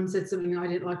 if someone said something I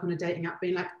didn't like on a dating app,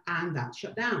 being like, and that's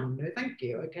shut down, no thank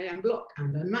you, okay, and block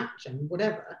and unmatch and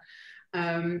whatever.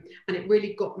 And it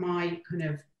really got my kind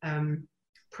of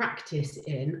practice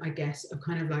in, I guess, of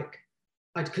kind of like,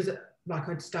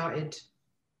 I'd started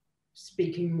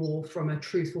speaking more from a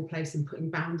truthful place and putting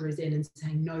boundaries in and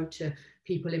saying no to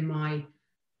people in my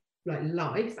like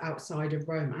life outside of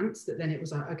romance, that then it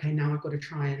was like, okay, now I've got to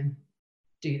try and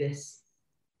do this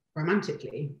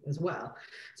romantically as well.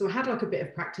 So I had like a bit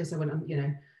of practice. I went on,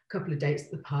 a couple of dates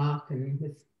at the park and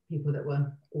with people that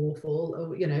were awful,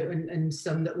 or, you know, and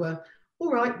some that were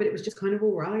all right, but it was just kind of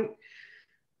all right.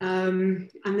 And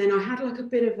then I had like a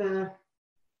bit of a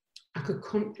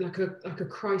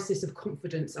crisis of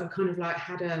confidence. I kind of like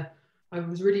I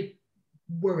was really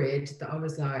worried that I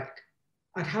was like,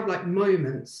 I'd have like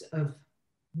moments of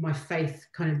my faith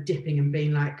kind of dipping and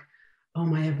being like, oh,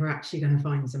 am I ever actually going to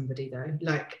find somebody though?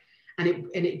 Like, and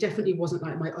it definitely wasn't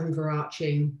like my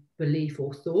overarching belief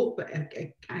or thought, but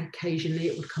occasionally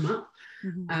it would come up.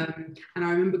 And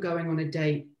I remember going on a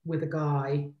date with a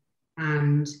guy,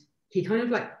 and he kind of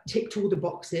like ticked all the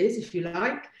boxes, if you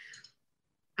like.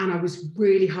 And I was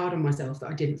really hard on myself that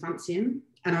I didn't fancy him.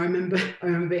 And I remember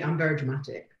I'm very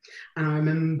dramatic. And I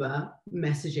remember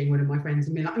messaging one of my friends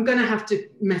and being like, I'm going to have to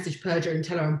message Perja and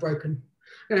tell her I'm broken.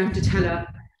 I'm going to have to tell her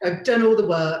I've done all the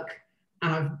work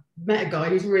and I've met a guy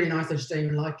who's really nice. I just don't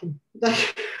even like him.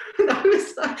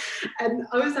 And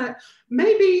I was like,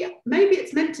 maybe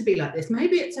it's meant to be like this.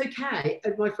 Maybe it's okay.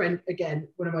 And my friend, again,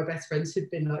 one of my best friends,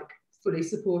 who'd been like fully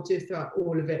supportive throughout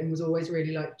all of it and was always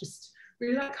really like just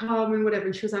really like calm and whatever.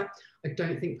 And she was like, I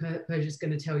don't think Persia's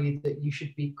going to tell you that you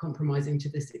should be compromising to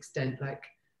this extent. Like,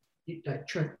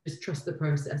 just trust the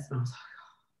process. And I was like,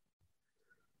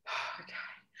 oh, okay.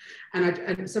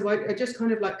 And so I just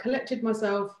kind of like collected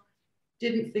myself,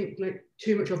 didn't think like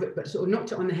too much of it, but sort of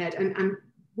knocked it on the head. And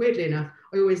weirdly enough,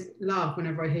 I always laugh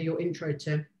whenever I hear your intro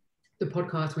to the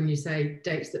podcast when you say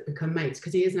dates that become mates,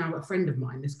 because he is now a friend of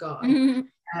mine, this guy. Who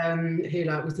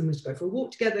like was supposed to go for a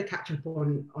walk together, catch up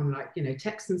on like, you know,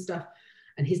 texts and stuff,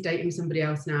 and he's dating somebody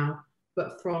else now.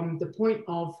 But from the point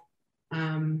of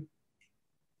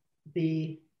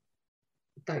the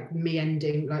like me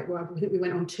ending, like, well, I think we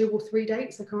went on 2 or 3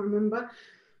 dates, I can't remember,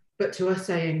 but to us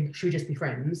saying, should we just be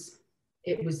friends,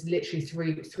 it was literally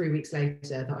three weeks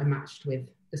later that I matched with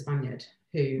the Spaniard,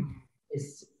 who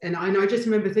is, and I just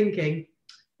remember thinking,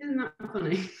 isn't that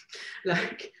funny?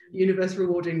 Like, universe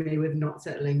rewarding me with not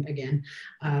settling again,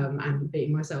 and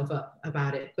beating myself up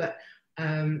about it. But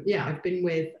yeah,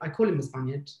 I call him the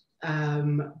Spaniard,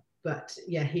 but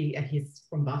yeah, he's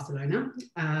from Barcelona,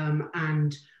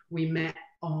 and we met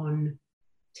on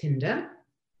Tinder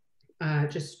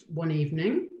just one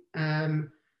evening.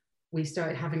 We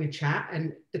started having a chat,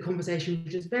 and the conversation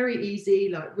was just very easy,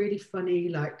 like really funny,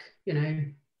 like, you know,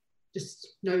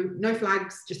 just no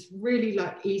flags, just really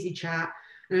like easy chat.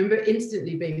 I remember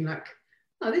instantly being like,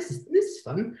 oh, this is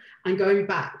fun, and going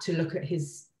back to look at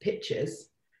his pictures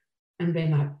and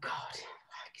being like, God,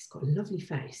 he's got a lovely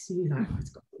face. And you're like, oh,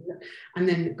 and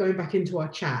then going back into our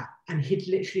chat, and he'd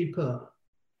literally put,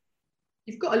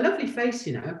 you've got a lovely face,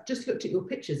 you know, I've just looked at your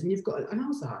pictures and you've got, and I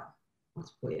was like,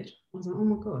 that's weird. I was like, oh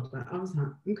my God. I was like,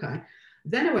 okay.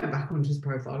 Then I went back onto his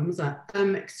profile and was like,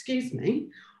 excuse me,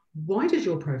 why does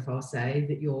your profile say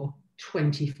that you're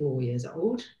 24 years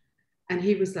old? And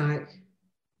he was like,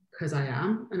 because I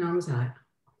am. And I was like,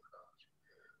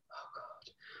 oh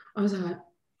God. I was like,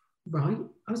 right.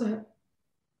 I was like,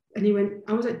 and he went,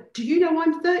 I was like, do you know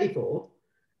I'm 34?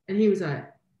 And he was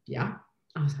like, yeah.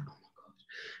 I was like, oh my God.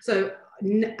 So,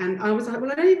 and I was like,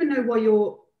 well, I don't even know why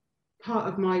you're part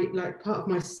of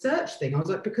my search thing. I was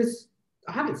like, because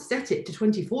I haven't set it to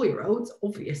 24-year-olds,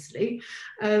 obviously.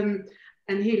 And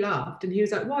he laughed and he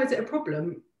was like, why is it a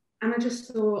problem? And I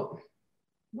just thought,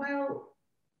 well,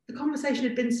 the conversation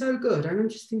had been so good. And I'm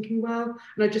just thinking, well,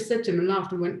 and I just said to him and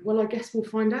laughed and went, well, I guess we'll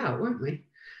find out, won't we?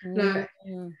 Like,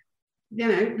 you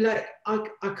know, like I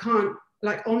can't,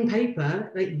 like on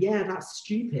paper, like, yeah, that's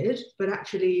stupid, but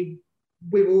actually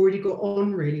we've already got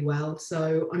on really well.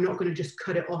 So I'm not going to just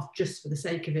cut it off just for the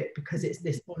sake of it because it's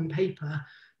this on paper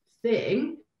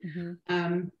thing.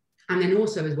 And then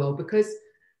also as well, because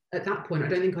at that point, I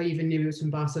don't think I even knew he was from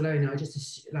Barcelona. I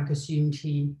just assumed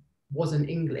he wasn't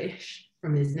English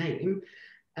from his name.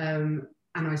 And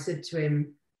I said to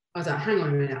him, I was like, hang on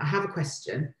a minute, I have a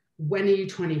question. When are you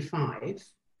 25?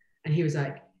 And he was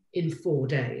like, in 4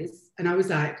 days. And I was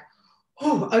like,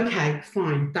 oh, okay,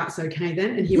 fine, that's okay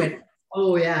then. And he went,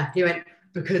 oh yeah, he went,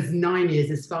 because 9 years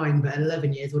is fine, but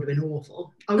 11 years would have been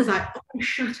awful. I was like, oh,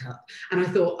 shut up. And I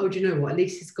thought, oh, do you know what? At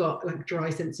least he's got like dry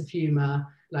sense of humor,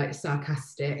 like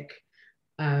sarcastic.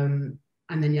 And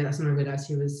then, yeah, that's when I realized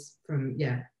he was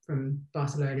from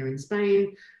Barcelona in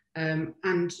Spain.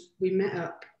 And we met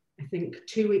up, I think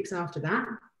 2 weeks after that,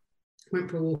 went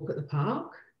for a walk at the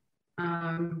park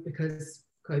because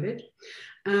COVID.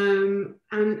 And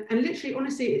literally,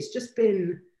 honestly, it's just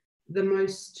been the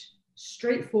most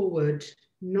straightforward,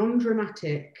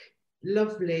 non-dramatic,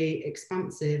 lovely,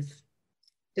 expansive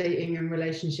dating and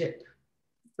relationship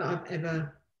that I've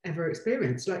ever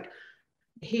experienced. Like,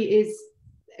 he is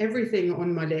everything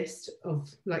on my list of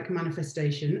like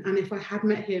manifestation. And if I had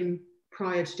met him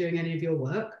prior to doing any of your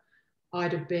work,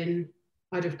 I'd have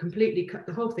completely cut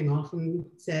the whole thing off and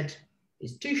said,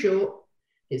 he's too short,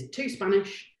 he's too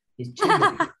Spanish, he's too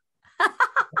young.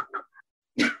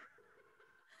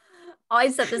 I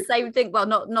said the same thing. Well,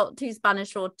 not too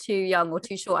Spanish or too young or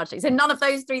too short, actually. So none of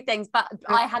those three things, but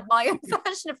I had my own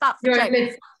version of that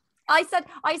joke.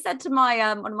 I said to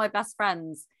my one of my best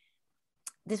friends,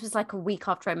 this was like a week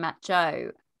after I met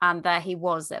Joe, and there he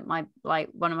was at my, like,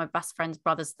 one of my best friend's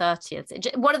brother's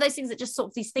 30th. One of those things that just sort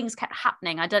of, these things kept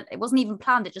happening. It wasn't even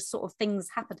planned. It just sort of, things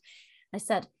happened. I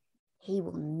said, he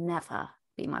will never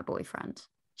be my boyfriend.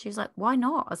 She was like, why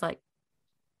not? I was like,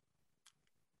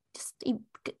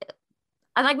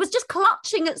 and I was just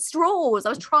clutching at straws. I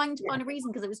was trying to find a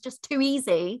reason because it was just too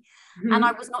easy, and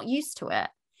I was not used to it.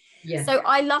 Yeah. So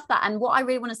I love that. And what I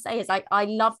really want to say is I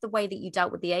love the way that you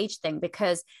dealt with the age thing,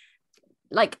 because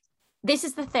like, this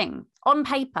is the thing. On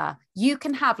paper, you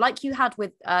can have, like you had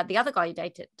with the other guy you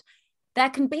dated, there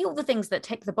can be all the things that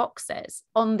tick the boxes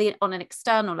on an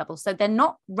external level. So they're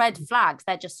not red flags.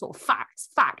 They're just sort of facts.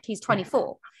 Fact, he's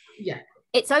 24. Yeah.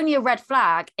 It's only a red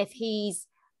flag if he's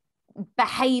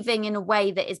behaving in a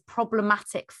way that is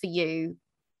problematic for you.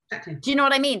 Exactly. Do you know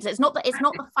what I mean? So it's not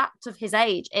the fact of his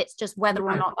age, it's just whether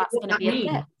or not that's going to be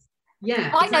a fit.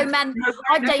 Yeah, I know men.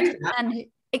 I've dated men who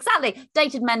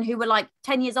dated men who were like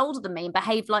 10 years older than me and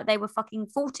behaved like they were fucking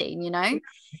 14, you know.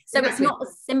 So it's not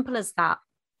as simple as that.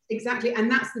 Exactly. And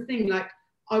that's the thing, like,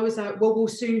 I was like, well, we'll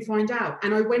soon find out.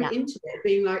 And I went into it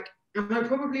being like, and I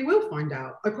probably will find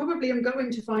out. I probably am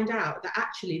going to find out that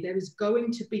actually there is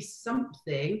going to be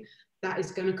something that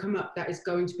is going to come up that is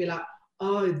going to be like,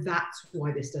 oh, that's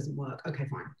why this doesn't work. Okay,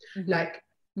 fine. Like,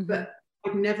 but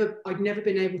I'd never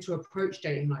been able to approach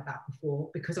dating like that before,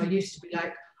 because I used to be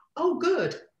like, oh,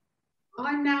 good.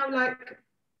 I'm now like,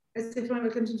 as if I'm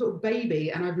like some sort of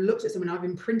baby, and I've looked at someone, I've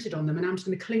imprinted on them, and I'm just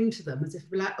going to cling to them as if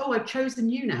we're like, oh, I've chosen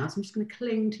you now, so I'm just going to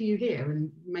cling to you here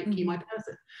and make you my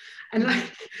person. And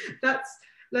like, I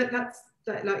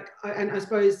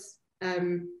suppose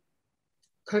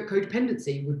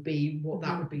codependency would be what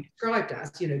that would be described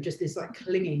as, you know, just this like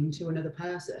clinging to another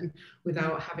person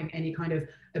without having any kind of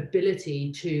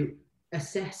ability to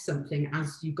assess something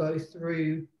as you go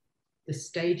through the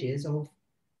stages of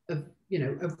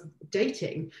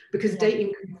dating, because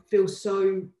dating can feel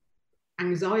so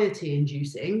anxiety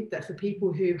inducing that for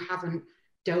people who haven't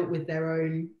dealt with their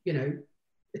own, you know,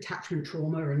 attachment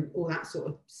trauma and all that sort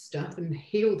of stuff and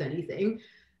healed anything,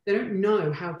 they don't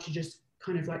know how to just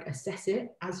kind of like assess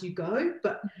it as you go.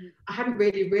 But I hadn't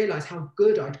really realized how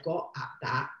good I'd got at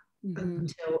that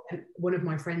until one of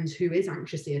my friends who is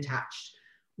anxiously attached,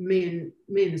 me and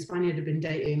the Spaniard had been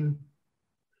dating,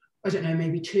 I don't know,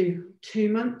 maybe 2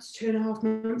 months, 2.5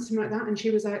 months, something like that. And she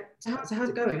was like, so how's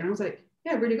it going? And I was like,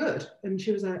 yeah, really good. And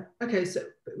she was like, okay, so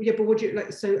yeah, but what do you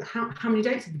like, so how many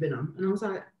dates have you been on? And I was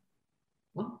like,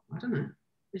 well, I don't know.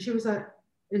 And she was like,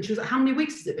 how many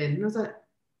weeks has it been? And I was like,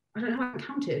 I don't know, I haven't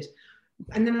counted.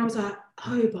 And then I was like,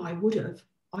 oh, but I would have.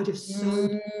 I'd have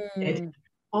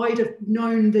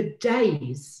known the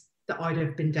days that I'd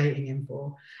have been dating him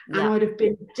for. And I'd have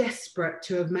been desperate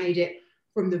to have made it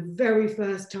from the very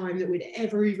first time that we'd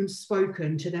ever even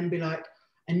spoken to then be like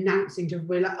announcing to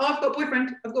everybody like, oh, I've got a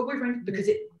boyfriend, because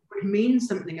it means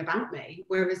something about me.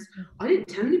 Whereas I didn't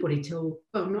tell anybody I told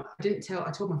my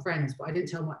friends, but I didn't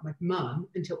tell my mum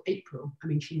until April. I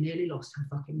mean, she nearly lost her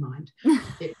fucking mind.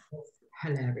 It was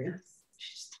hilarious.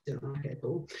 She still don't like it at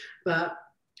all. But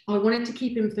I wanted to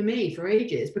keep him for me for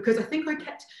ages, because I think I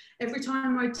kept, every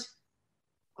time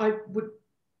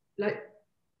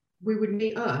we would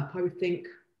meet up, I would think,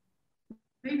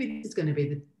 maybe this is going to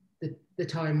be the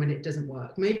time when it doesn't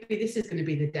work. Maybe this is going to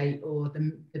be the date or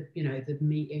the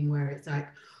meeting where it's like,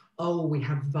 oh, we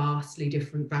have vastly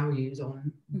different values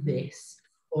on this,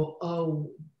 or oh,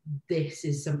 this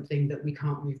is something that we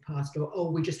can't move past, or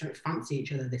oh, we just don't fancy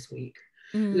each other this week.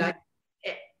 Like,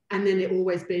 and then it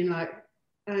always been like,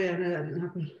 oh yeah, no, that didn't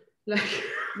happen. Like,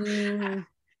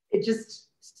 it just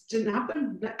didn't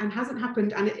happen and hasn't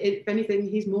happened. And if anything,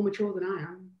 he's more mature than I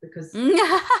am, because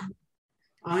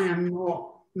I am not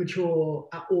mature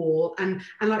at all. And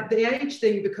like the age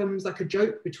thing becomes like a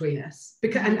joke between us,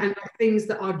 because and like things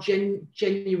that are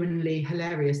genuinely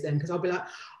hilarious then, because I'll be like,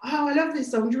 oh, I love this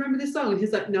song, do you remember this song? And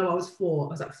he's like, no, I was 4. I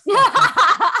was like,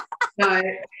 fuck.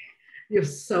 Like, you're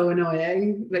so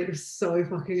annoying, like you're so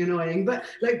fucking annoying, but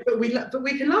we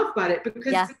can laugh about it,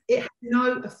 because it has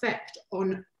no effect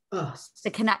on us, the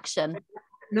connection.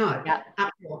 No, at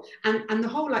all. And the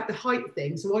whole like the height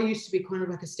thing, so I used to be kind of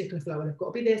like a stickler for like, well, I've got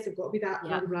to be this, I've got to be that,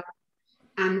 blah, blah, blah.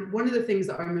 And one of the things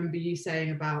that I remember you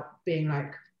saying about being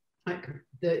like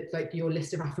your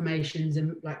list of affirmations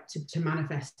and like to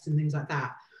manifest and things like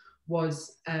that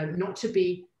was not to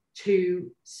be too,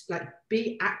 like,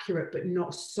 be accurate but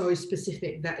not so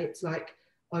specific that it's like,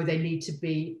 oh, they need to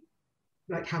be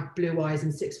like have blue eyes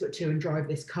and 6'2" and drive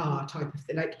this car type of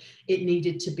thing. Like, it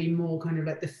needed to be more kind of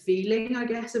like the feeling, I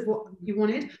guess, of what you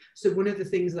wanted. So one of the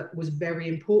things that was very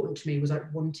important to me was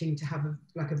like wanting to have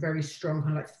a very strong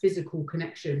kind of like physical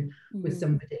connection with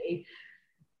somebody.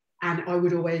 And I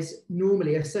would always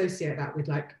normally associate that with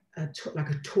like a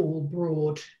tall,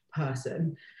 broad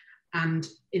person. And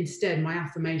instead, my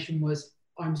affirmation was,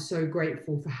 I'm so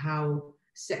grateful for how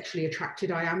sexually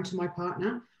attracted I am to my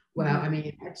partner. Well, I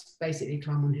mean, I just basically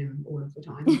climb on him all of the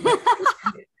time.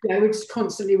 I would just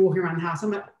constantly walking around the house.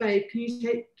 I'm like, babe, can you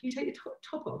take your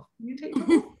top off? Can you take your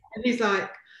top off? And he's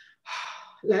like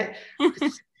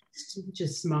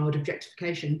just smiled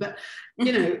objectification. But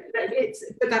you know,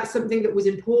 but that's something that was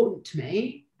important to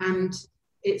me, and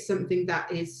it's something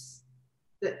that is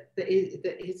you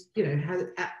know,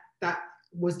 that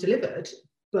was delivered,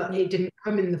 but it didn't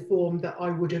come in the form that I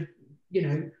would have, you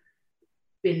know,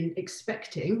 been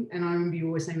expecting. And I remember you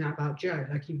always saying that about Joe,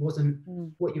 like he wasn't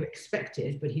what you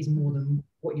expected, but he's more than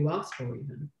what you asked for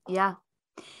even. Yeah.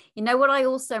 You know what I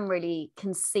also really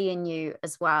can see in you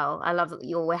as well? I love that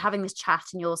we're having this chat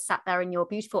and you're sat there in your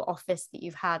beautiful office that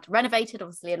you've had renovated,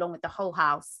 obviously, along with the whole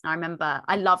house. And I remember,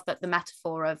 I love that the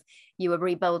metaphor of you were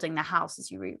rebuilding the house as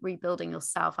you rebuilding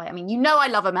yourself. I mean, you know, I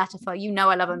love a metaphor. You know,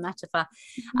 I love a metaphor.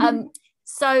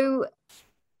 So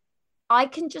I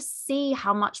can just see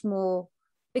how much more,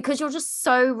 because you're just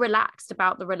so relaxed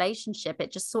about the relationship,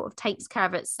 it just sort of takes care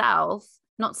of itself.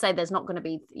 Not to say there's not going to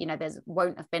be, you know, there's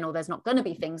won't have been, or there's not going to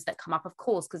be things that come up, of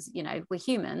course, because, you know, we're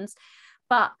humans,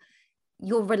 but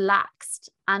you're relaxed,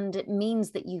 and it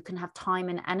means that you can have time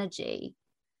and energy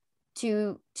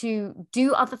to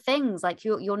do other things. Like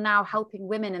you're now helping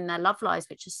women in their love lives,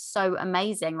 which is so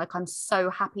amazing. Like, I'm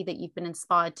so happy that you've been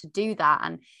inspired to do that,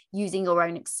 and using your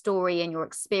own story and your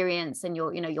experience and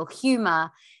your, you know, your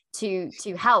humor to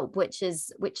help, which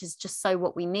is just so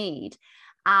what we need.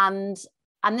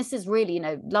 And this is really, you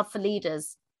know, Love for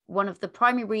Leaders, one of the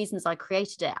primary reasons I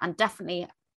created it. And definitely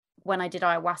when I did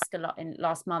ayahuasca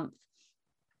last month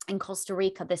in Costa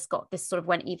Rica, this sort of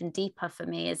went even deeper for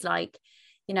me, is like,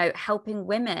 you know, helping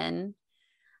women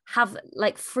have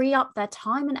like free up their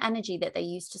time and energy that they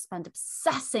used to spend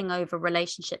obsessing over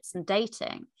relationships and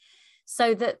dating,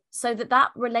 so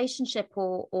that relationship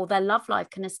or their love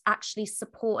life can actually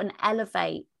support and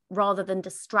elevate rather than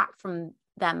distract from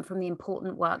them from the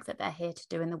important work that they're here to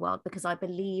do in the world. Because I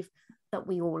believe that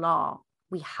we all are.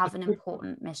 We have an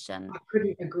important mission. I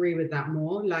couldn't agree with that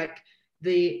more. Like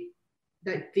the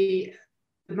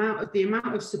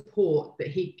amount of support that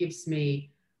he gives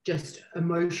me, just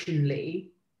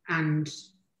emotionally and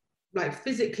like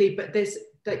physically, but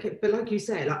like you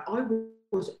say, like I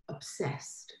was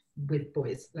obsessed with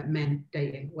boys, like men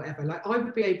dating, whatever. Like I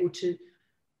would be able to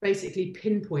basically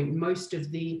pinpoint most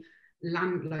of the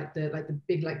the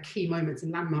big like key moments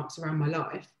and landmarks around my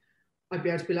life. I'd be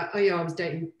able to be like, oh yeah, I was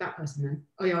dating that person then.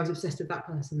 Oh yeah, I was obsessed with that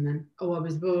person then. Oh, I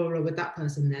was blah, blah, blah with that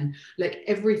person then. Like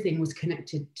everything was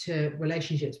connected to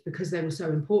relationships because they were so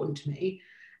important to me.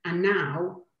 And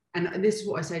now, and this is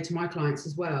what I say to my clients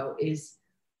as well, is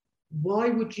why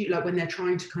would you, like when they're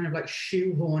trying to kind of like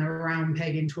shoehorn a round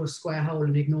peg into a square hole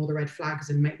and ignore the red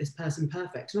flags and make this person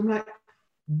perfect? And I'm like,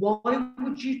 why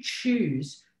would you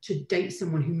choose to date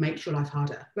someone who makes your life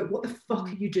harder? Like, what the fuck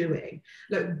are you doing?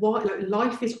 Like, why? Like,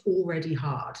 life is already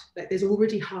hard. Like, there's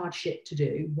already hard shit to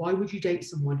do. Why would you date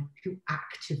someone who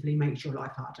actively makes your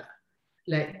life harder?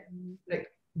 Like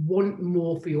want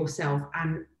more for yourself,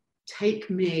 and take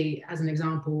me as an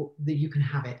example that you can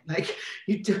have it. Like,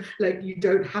 you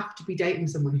don't have to be dating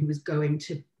someone who is going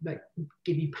to like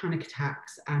give you panic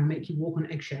attacks and make you walk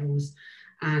on eggshells,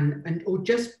 and or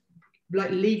just like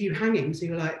leave you hanging. So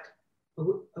you're like,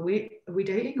 are we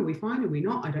dating? Are we fine? Are we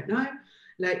not? I don't know.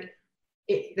 Like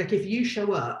if you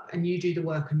show up and you do the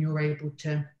work and you're able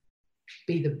to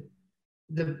be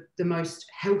the most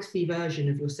healthy version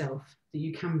of yourself that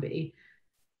you can be,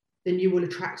 then you will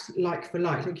attract like for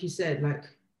like you said, like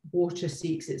water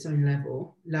seeks its own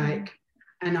level. Like,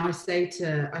 and I say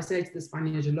to the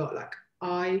Spaniards a lot, like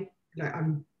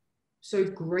I'm so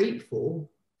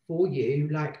grateful for you,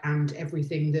 like, and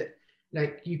everything that,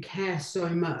 like, you care so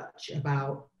much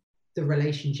about the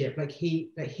relationship. Like he's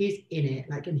in it,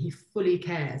 like, and he fully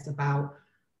cares about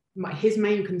his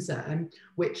main concern,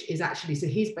 which is actually, so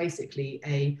he's basically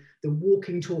the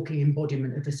walking, talking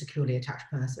embodiment of a securely attached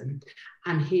person.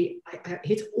 And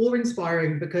it's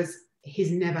awe-inspiring because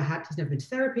he's never been to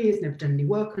therapy, he's never done any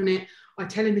work on it. I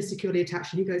tell him he's securely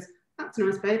attached and he goes, that's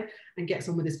nice, babe, and gets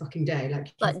on with his fucking day.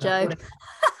 Like Joe.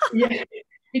 Yeah,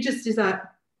 he just is like,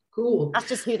 cool. That's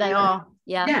just who they are.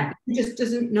 Yeah, he just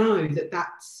doesn't know that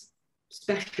that's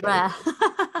special. Rare.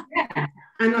 Yeah,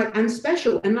 and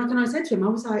special. And I said to him, I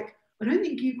was like, I don't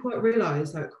think you quite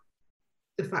realise like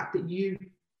the fact that you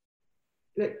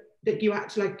that you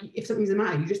act like if something's the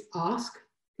matter, you just ask,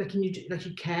 like, and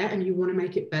you care and you want to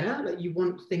make it better, like you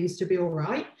want things to be all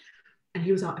right. And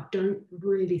he was like, I don't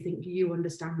really think you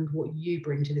understand what you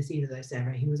bring to this either, though,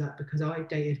 Sarah. He was like, because I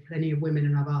dated plenty of women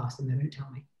and I've asked and they don't tell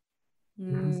me.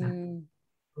 And I was like,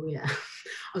 oh yeah.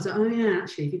 I was like, oh yeah,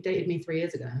 actually, if you dated me 3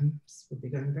 years ago, this would be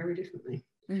going very differently.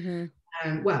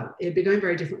 Well, it'd be going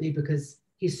very differently because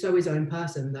he's so his own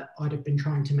person that I'd have been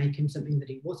trying to make him something that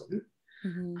he wasn't.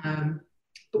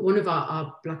 But one of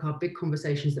our big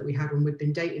conversations that we had when we'd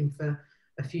been dating for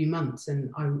a few months,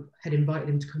 and I had invited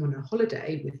him to come on a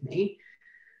holiday with me,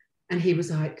 and he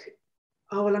was like,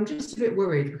 oh, well, I'm just a bit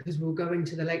worried because we were going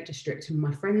to the Lake District and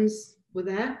my friends were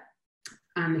there.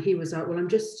 And he was like, well, I'm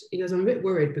a bit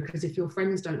worried because if your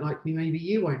friends don't like me, maybe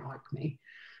you won't like me.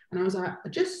 And I was like,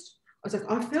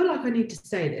 I feel like I need to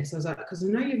say this. I was like, because I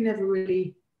know you've never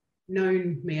really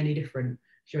known me any different.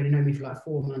 You only know me for like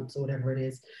 4 months or whatever it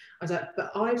is. I was like,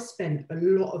 but I've spent a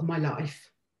lot of my life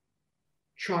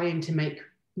trying to make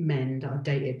men that I've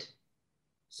dated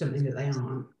something that they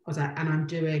aren't. I was like, and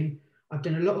I've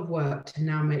done a lot of work to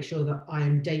now make sure that I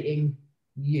am dating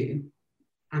you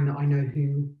and that I know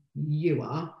who you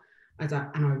are. I was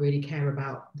like, and I really care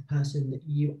about the person that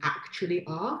you actually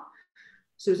are.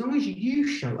 So as long as you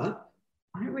show up,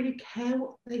 I don't really care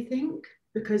what they think,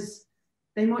 because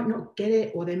they might not get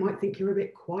it, or they might think you're a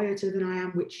bit quieter than I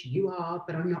am, which you are,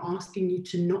 but I'm not asking you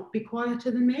to not be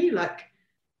quieter than me. Like,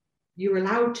 you're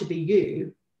allowed to be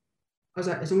you. I was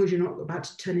like, as long as you're not about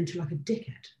to turn into like a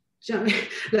dickhead. Do you know what I mean?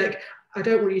 Like, I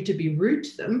don't want you to be rude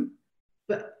to them,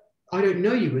 but I don't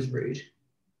know you as rude.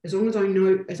 As long as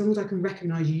I can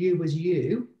recognize you as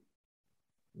you,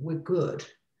 we're good.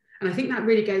 And I think that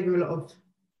really gave me a lot of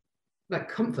like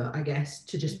comfort, I guess,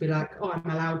 to just be like, oh, I'm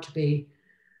allowed to be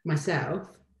myself.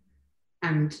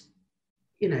 And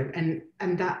you know,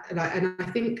 and that, like, and I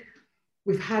think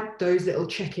we've had those little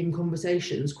check-in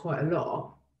conversations quite a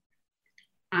lot.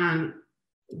 And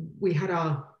we had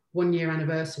our 1 year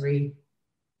anniversary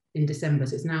in December,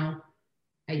 so it's now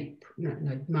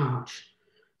March.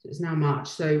 So it's now March,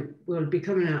 so we'll be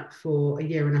coming up for a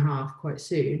year and a half quite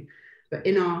soon. But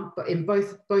in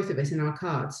both of us, in our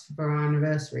cards for our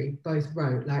anniversary, both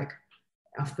wrote like,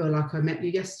 I feel like I met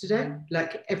you yesterday.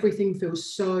 Like, everything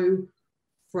feels so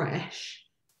fresh.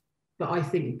 But I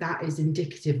think that is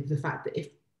indicative of the fact that if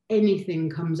anything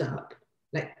comes up,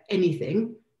 like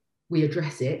anything, we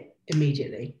address it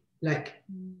immediately. Like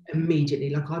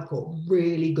immediately. Like, I've got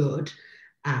really good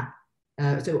at,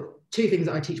 so 2 things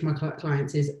that I teach my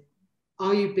clients is,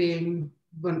 are you being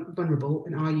vulnerable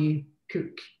and are you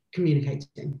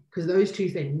communicating? Because those 2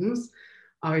 things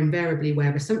are invariably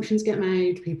where assumptions get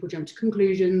made, people jump to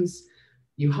conclusions,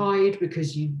 you hide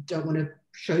because you don't want to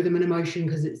show them an emotion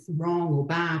because it's wrong or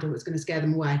bad or it's going to scare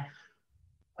them away.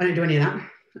 I don't do any of that.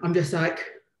 I'm just like,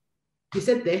 you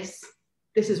said this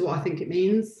is what I think it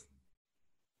means.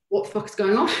 What the fuck's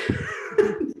going on?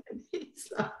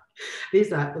 He's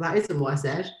like, well, that isn't what I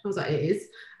said. I was like, it is.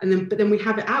 But then we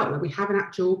have it out, like we have an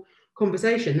actual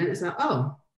conversation. Then it's like,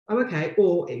 oh, okay.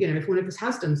 Or, you know, if one of us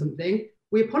has done something,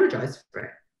 we apologize for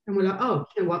it. And we're like, oh,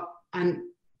 you know what? And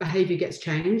behavior gets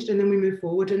changed, and then we move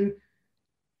forward and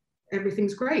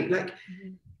everything's great. Like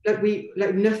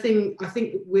nothing, I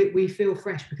think we feel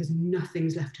fresh because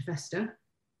nothing's left to fester,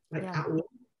 like at all.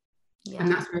 Yeah.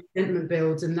 And that's where resentment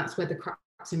builds, and that's where the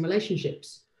cracks in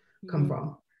relationships come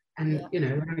from. And you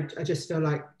know, I just feel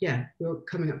like, we're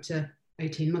coming up to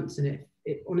 18 months, and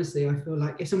it honestly, I feel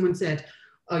like if someone said,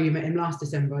 oh, you met him last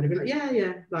December, I'd have been like,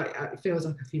 yeah, like it feels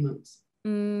like a few months.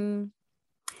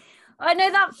 I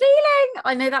know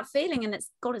that feeling, and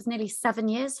it's nearly 7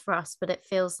 years for us, but it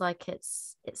feels like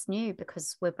it's new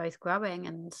because we're both growing,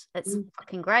 and it's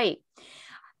fucking great.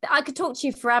 I could talk to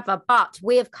you forever, but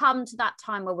we have come to that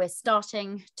time where we're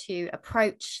starting to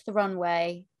approach the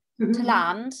runway to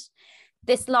land.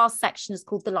 This last section is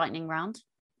called the lightning round.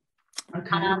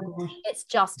 Okay. It's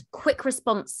just quick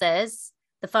responses.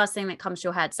 The first thing that comes to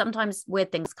your head. Sometimes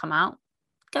weird things come out.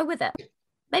 Go with it.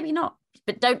 Maybe not,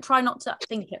 but don't try not to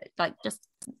think it. Like, just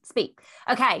speak.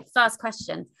 Okay, first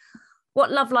question. What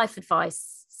love life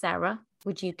advice, Sarah,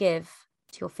 would you give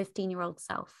to your 15-year-old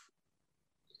self?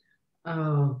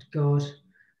 Oh, God.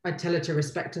 I'd tell her to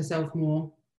respect herself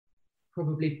more.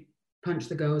 Probably punch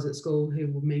the girls at school who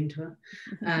were mean to her,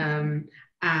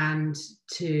 and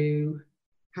to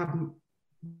have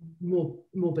more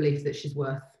belief that she's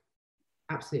worth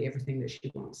absolutely everything that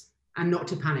she wants, and not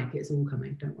to panic. It's all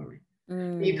coming. Don't worry.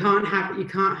 You can't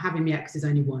have him yet because there's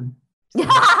only one. So.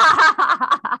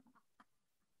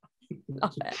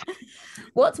 Love it.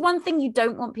 What's one thing you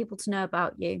don't want people to know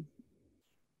about you?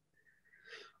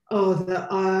 Oh,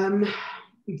 that I'm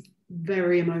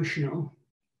very emotional,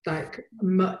 like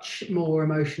much more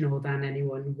emotional than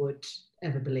anyone would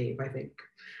ever believe. I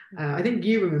think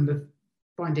you remember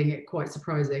finding it quite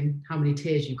surprising how many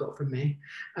tears you got from me.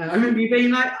 I remember you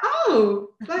being like, "Oh,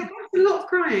 like that's a lot of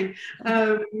crying."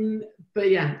 But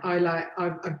yeah,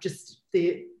 I've just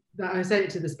I say it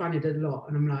to the Spaniard a lot,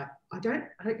 and I'm like,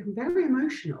 I'm very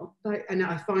emotional, like, and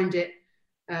I find it,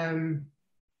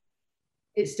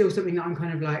 it's still something that I'm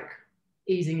kind of like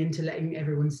easing into letting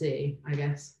everyone see, I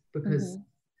guess, because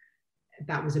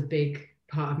that was a big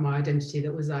part of my identity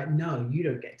that was like, no, you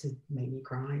don't get to make me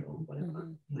cry or whatever.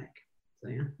 Like, so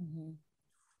yeah.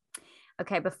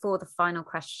 Okay, before the final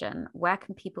question, where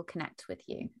can people connect with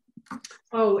you?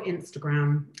 Oh,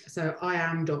 Instagram. So I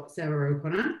am Sarah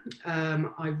O'Connor.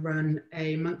 I run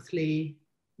a monthly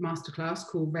masterclass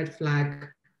called Red Flag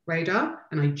Radar,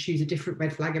 and I choose a different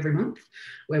red flag every month,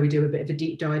 where we do a bit of a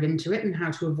deep dive into it and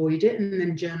how to avoid it, and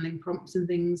then journaling prompts and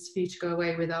things for you to go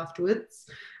away with afterwards,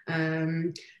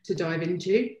 to dive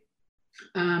into.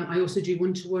 I also do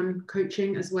one-to-one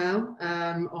coaching as well,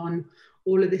 on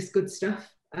all of this good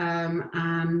stuff.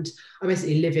 And I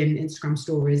basically live in Instagram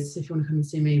stories. If you want to come and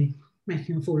see me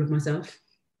making a fool of myself,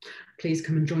 please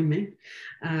come and join me.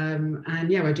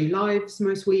 And yeah, I do lives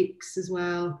most weeks as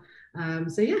well.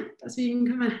 So yeah, that's where you can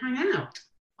come and hang out.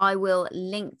 I will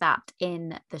link that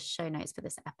in the show notes for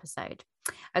this episode.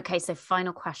 Okay, so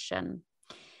final question.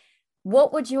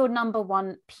 What would your number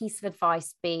one piece of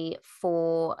advice be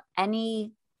for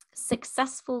any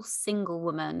successful single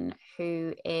woman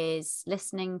who is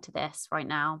listening to this right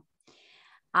now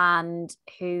and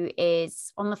who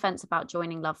is on the fence about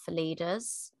joining Love for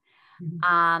Leaders,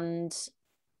 and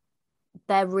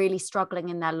they're really struggling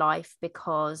in their life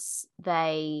because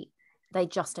they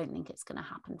just don't think it's going to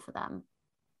happen for them?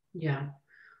 Yeah,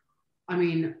 I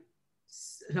mean,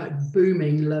 like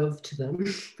booming love to them,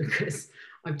 because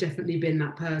I've definitely been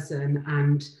that person,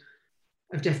 and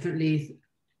I've definitely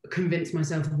convinced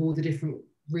myself of all the different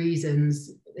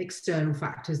reasons, external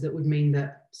factors that would mean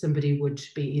that somebody would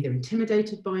be either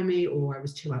intimidated by me, or I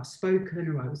was too outspoken,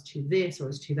 or I was too this, or I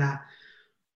was too that.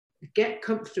 Get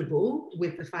comfortable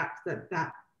with the fact that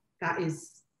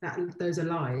those are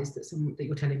lies that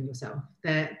you're telling yourself.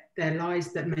 They're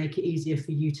lies that make it easier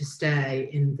for you to stay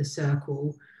in the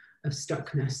circle of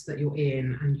stuckness that you're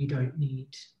in, and you don't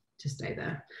need to stay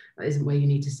there. That isn't where you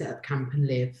need to set up camp and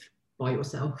live by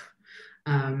yourself.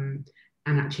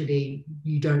 And actually,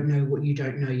 you don't know what you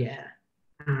don't know yet.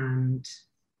 And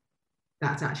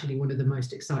that's actually one of the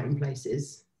most exciting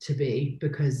places to be,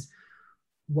 because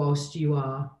whilst you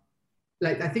are,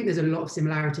 like, I think there's a lot of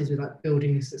similarities with like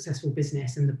building a successful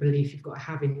business and the belief you've got to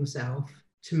have in yourself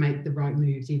to make the right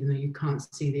moves, even though you can't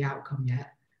see the outcome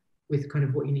yet, with kind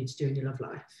of what you need to do in your love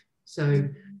life. So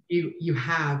you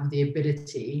have the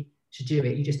ability to do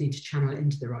it. You just need to channel it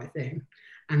into the right thing.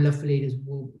 And Love for Leaders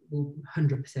will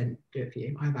 100% do it for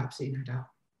you. I have absolutely no doubt.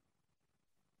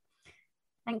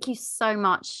 Thank you so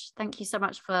much. Thank you so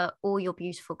much for all your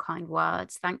beautiful, kind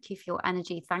words. Thank you for your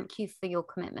energy. Thank you for your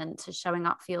commitment to showing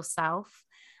up for yourself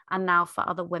and now for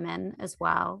other women as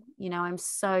well. You know, I'm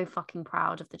so fucking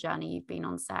proud of the journey you've been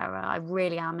on, Sarah. I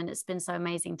really am. And it's been so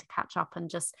amazing to catch up and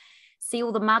just see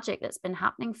all the magic that's been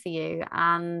happening for you.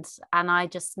 And I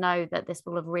just know that this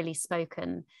will have really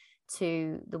spoken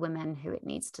to the women who it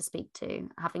needs to speak to,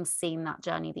 having seen that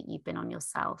journey that you've been on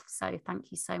yourself. So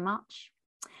thank you so much.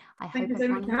 Thank you so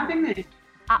much for having me.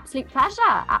 Absolute pleasure.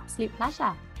 Absolute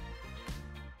pleasure.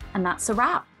 And that's a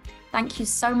wrap. Thank you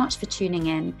so much for tuning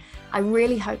in. I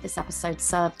really hope this episode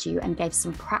served you and gave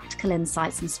some practical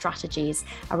insights and strategies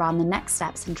around the next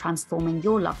steps in transforming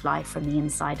your love life from the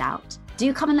inside out.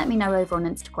 Do come and let me know over on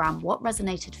Instagram what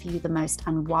resonated for you the most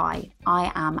and why.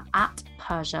 I am at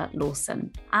Persia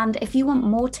Lawson. And if you want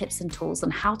more tips and tools on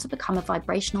how to become a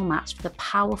vibrational match for the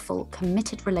powerful,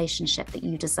 committed relationship that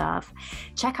you deserve,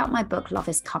 check out my book, Love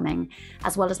is Coming,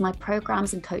 as well as my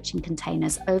programs and coaching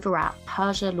containers over at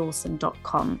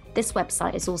persialawson.com. This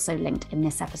website is also linked in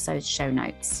this episode's show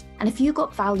notes. And if you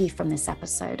got value from this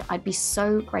episode, I'd be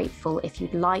so grateful if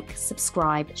you'd like,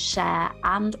 subscribe, share,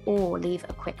 and/or leave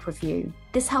a quick review. review.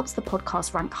 This helps the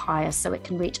podcast rank higher so it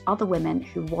can reach other women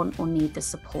who want or need the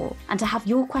support. And to have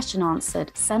your question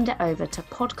answered, send it over to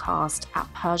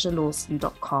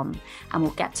podcast@persialawson.com and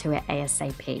we'll get to it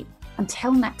ASAP.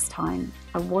 Until next time,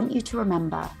 I want you to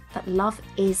remember that love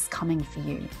is coming for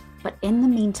you. But in the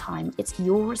meantime, it's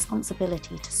your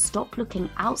responsibility to stop looking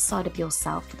outside of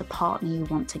yourself for the partner you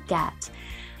want to get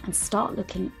and start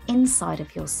looking inside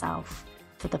of yourself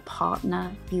for the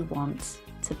partner you want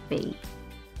to be.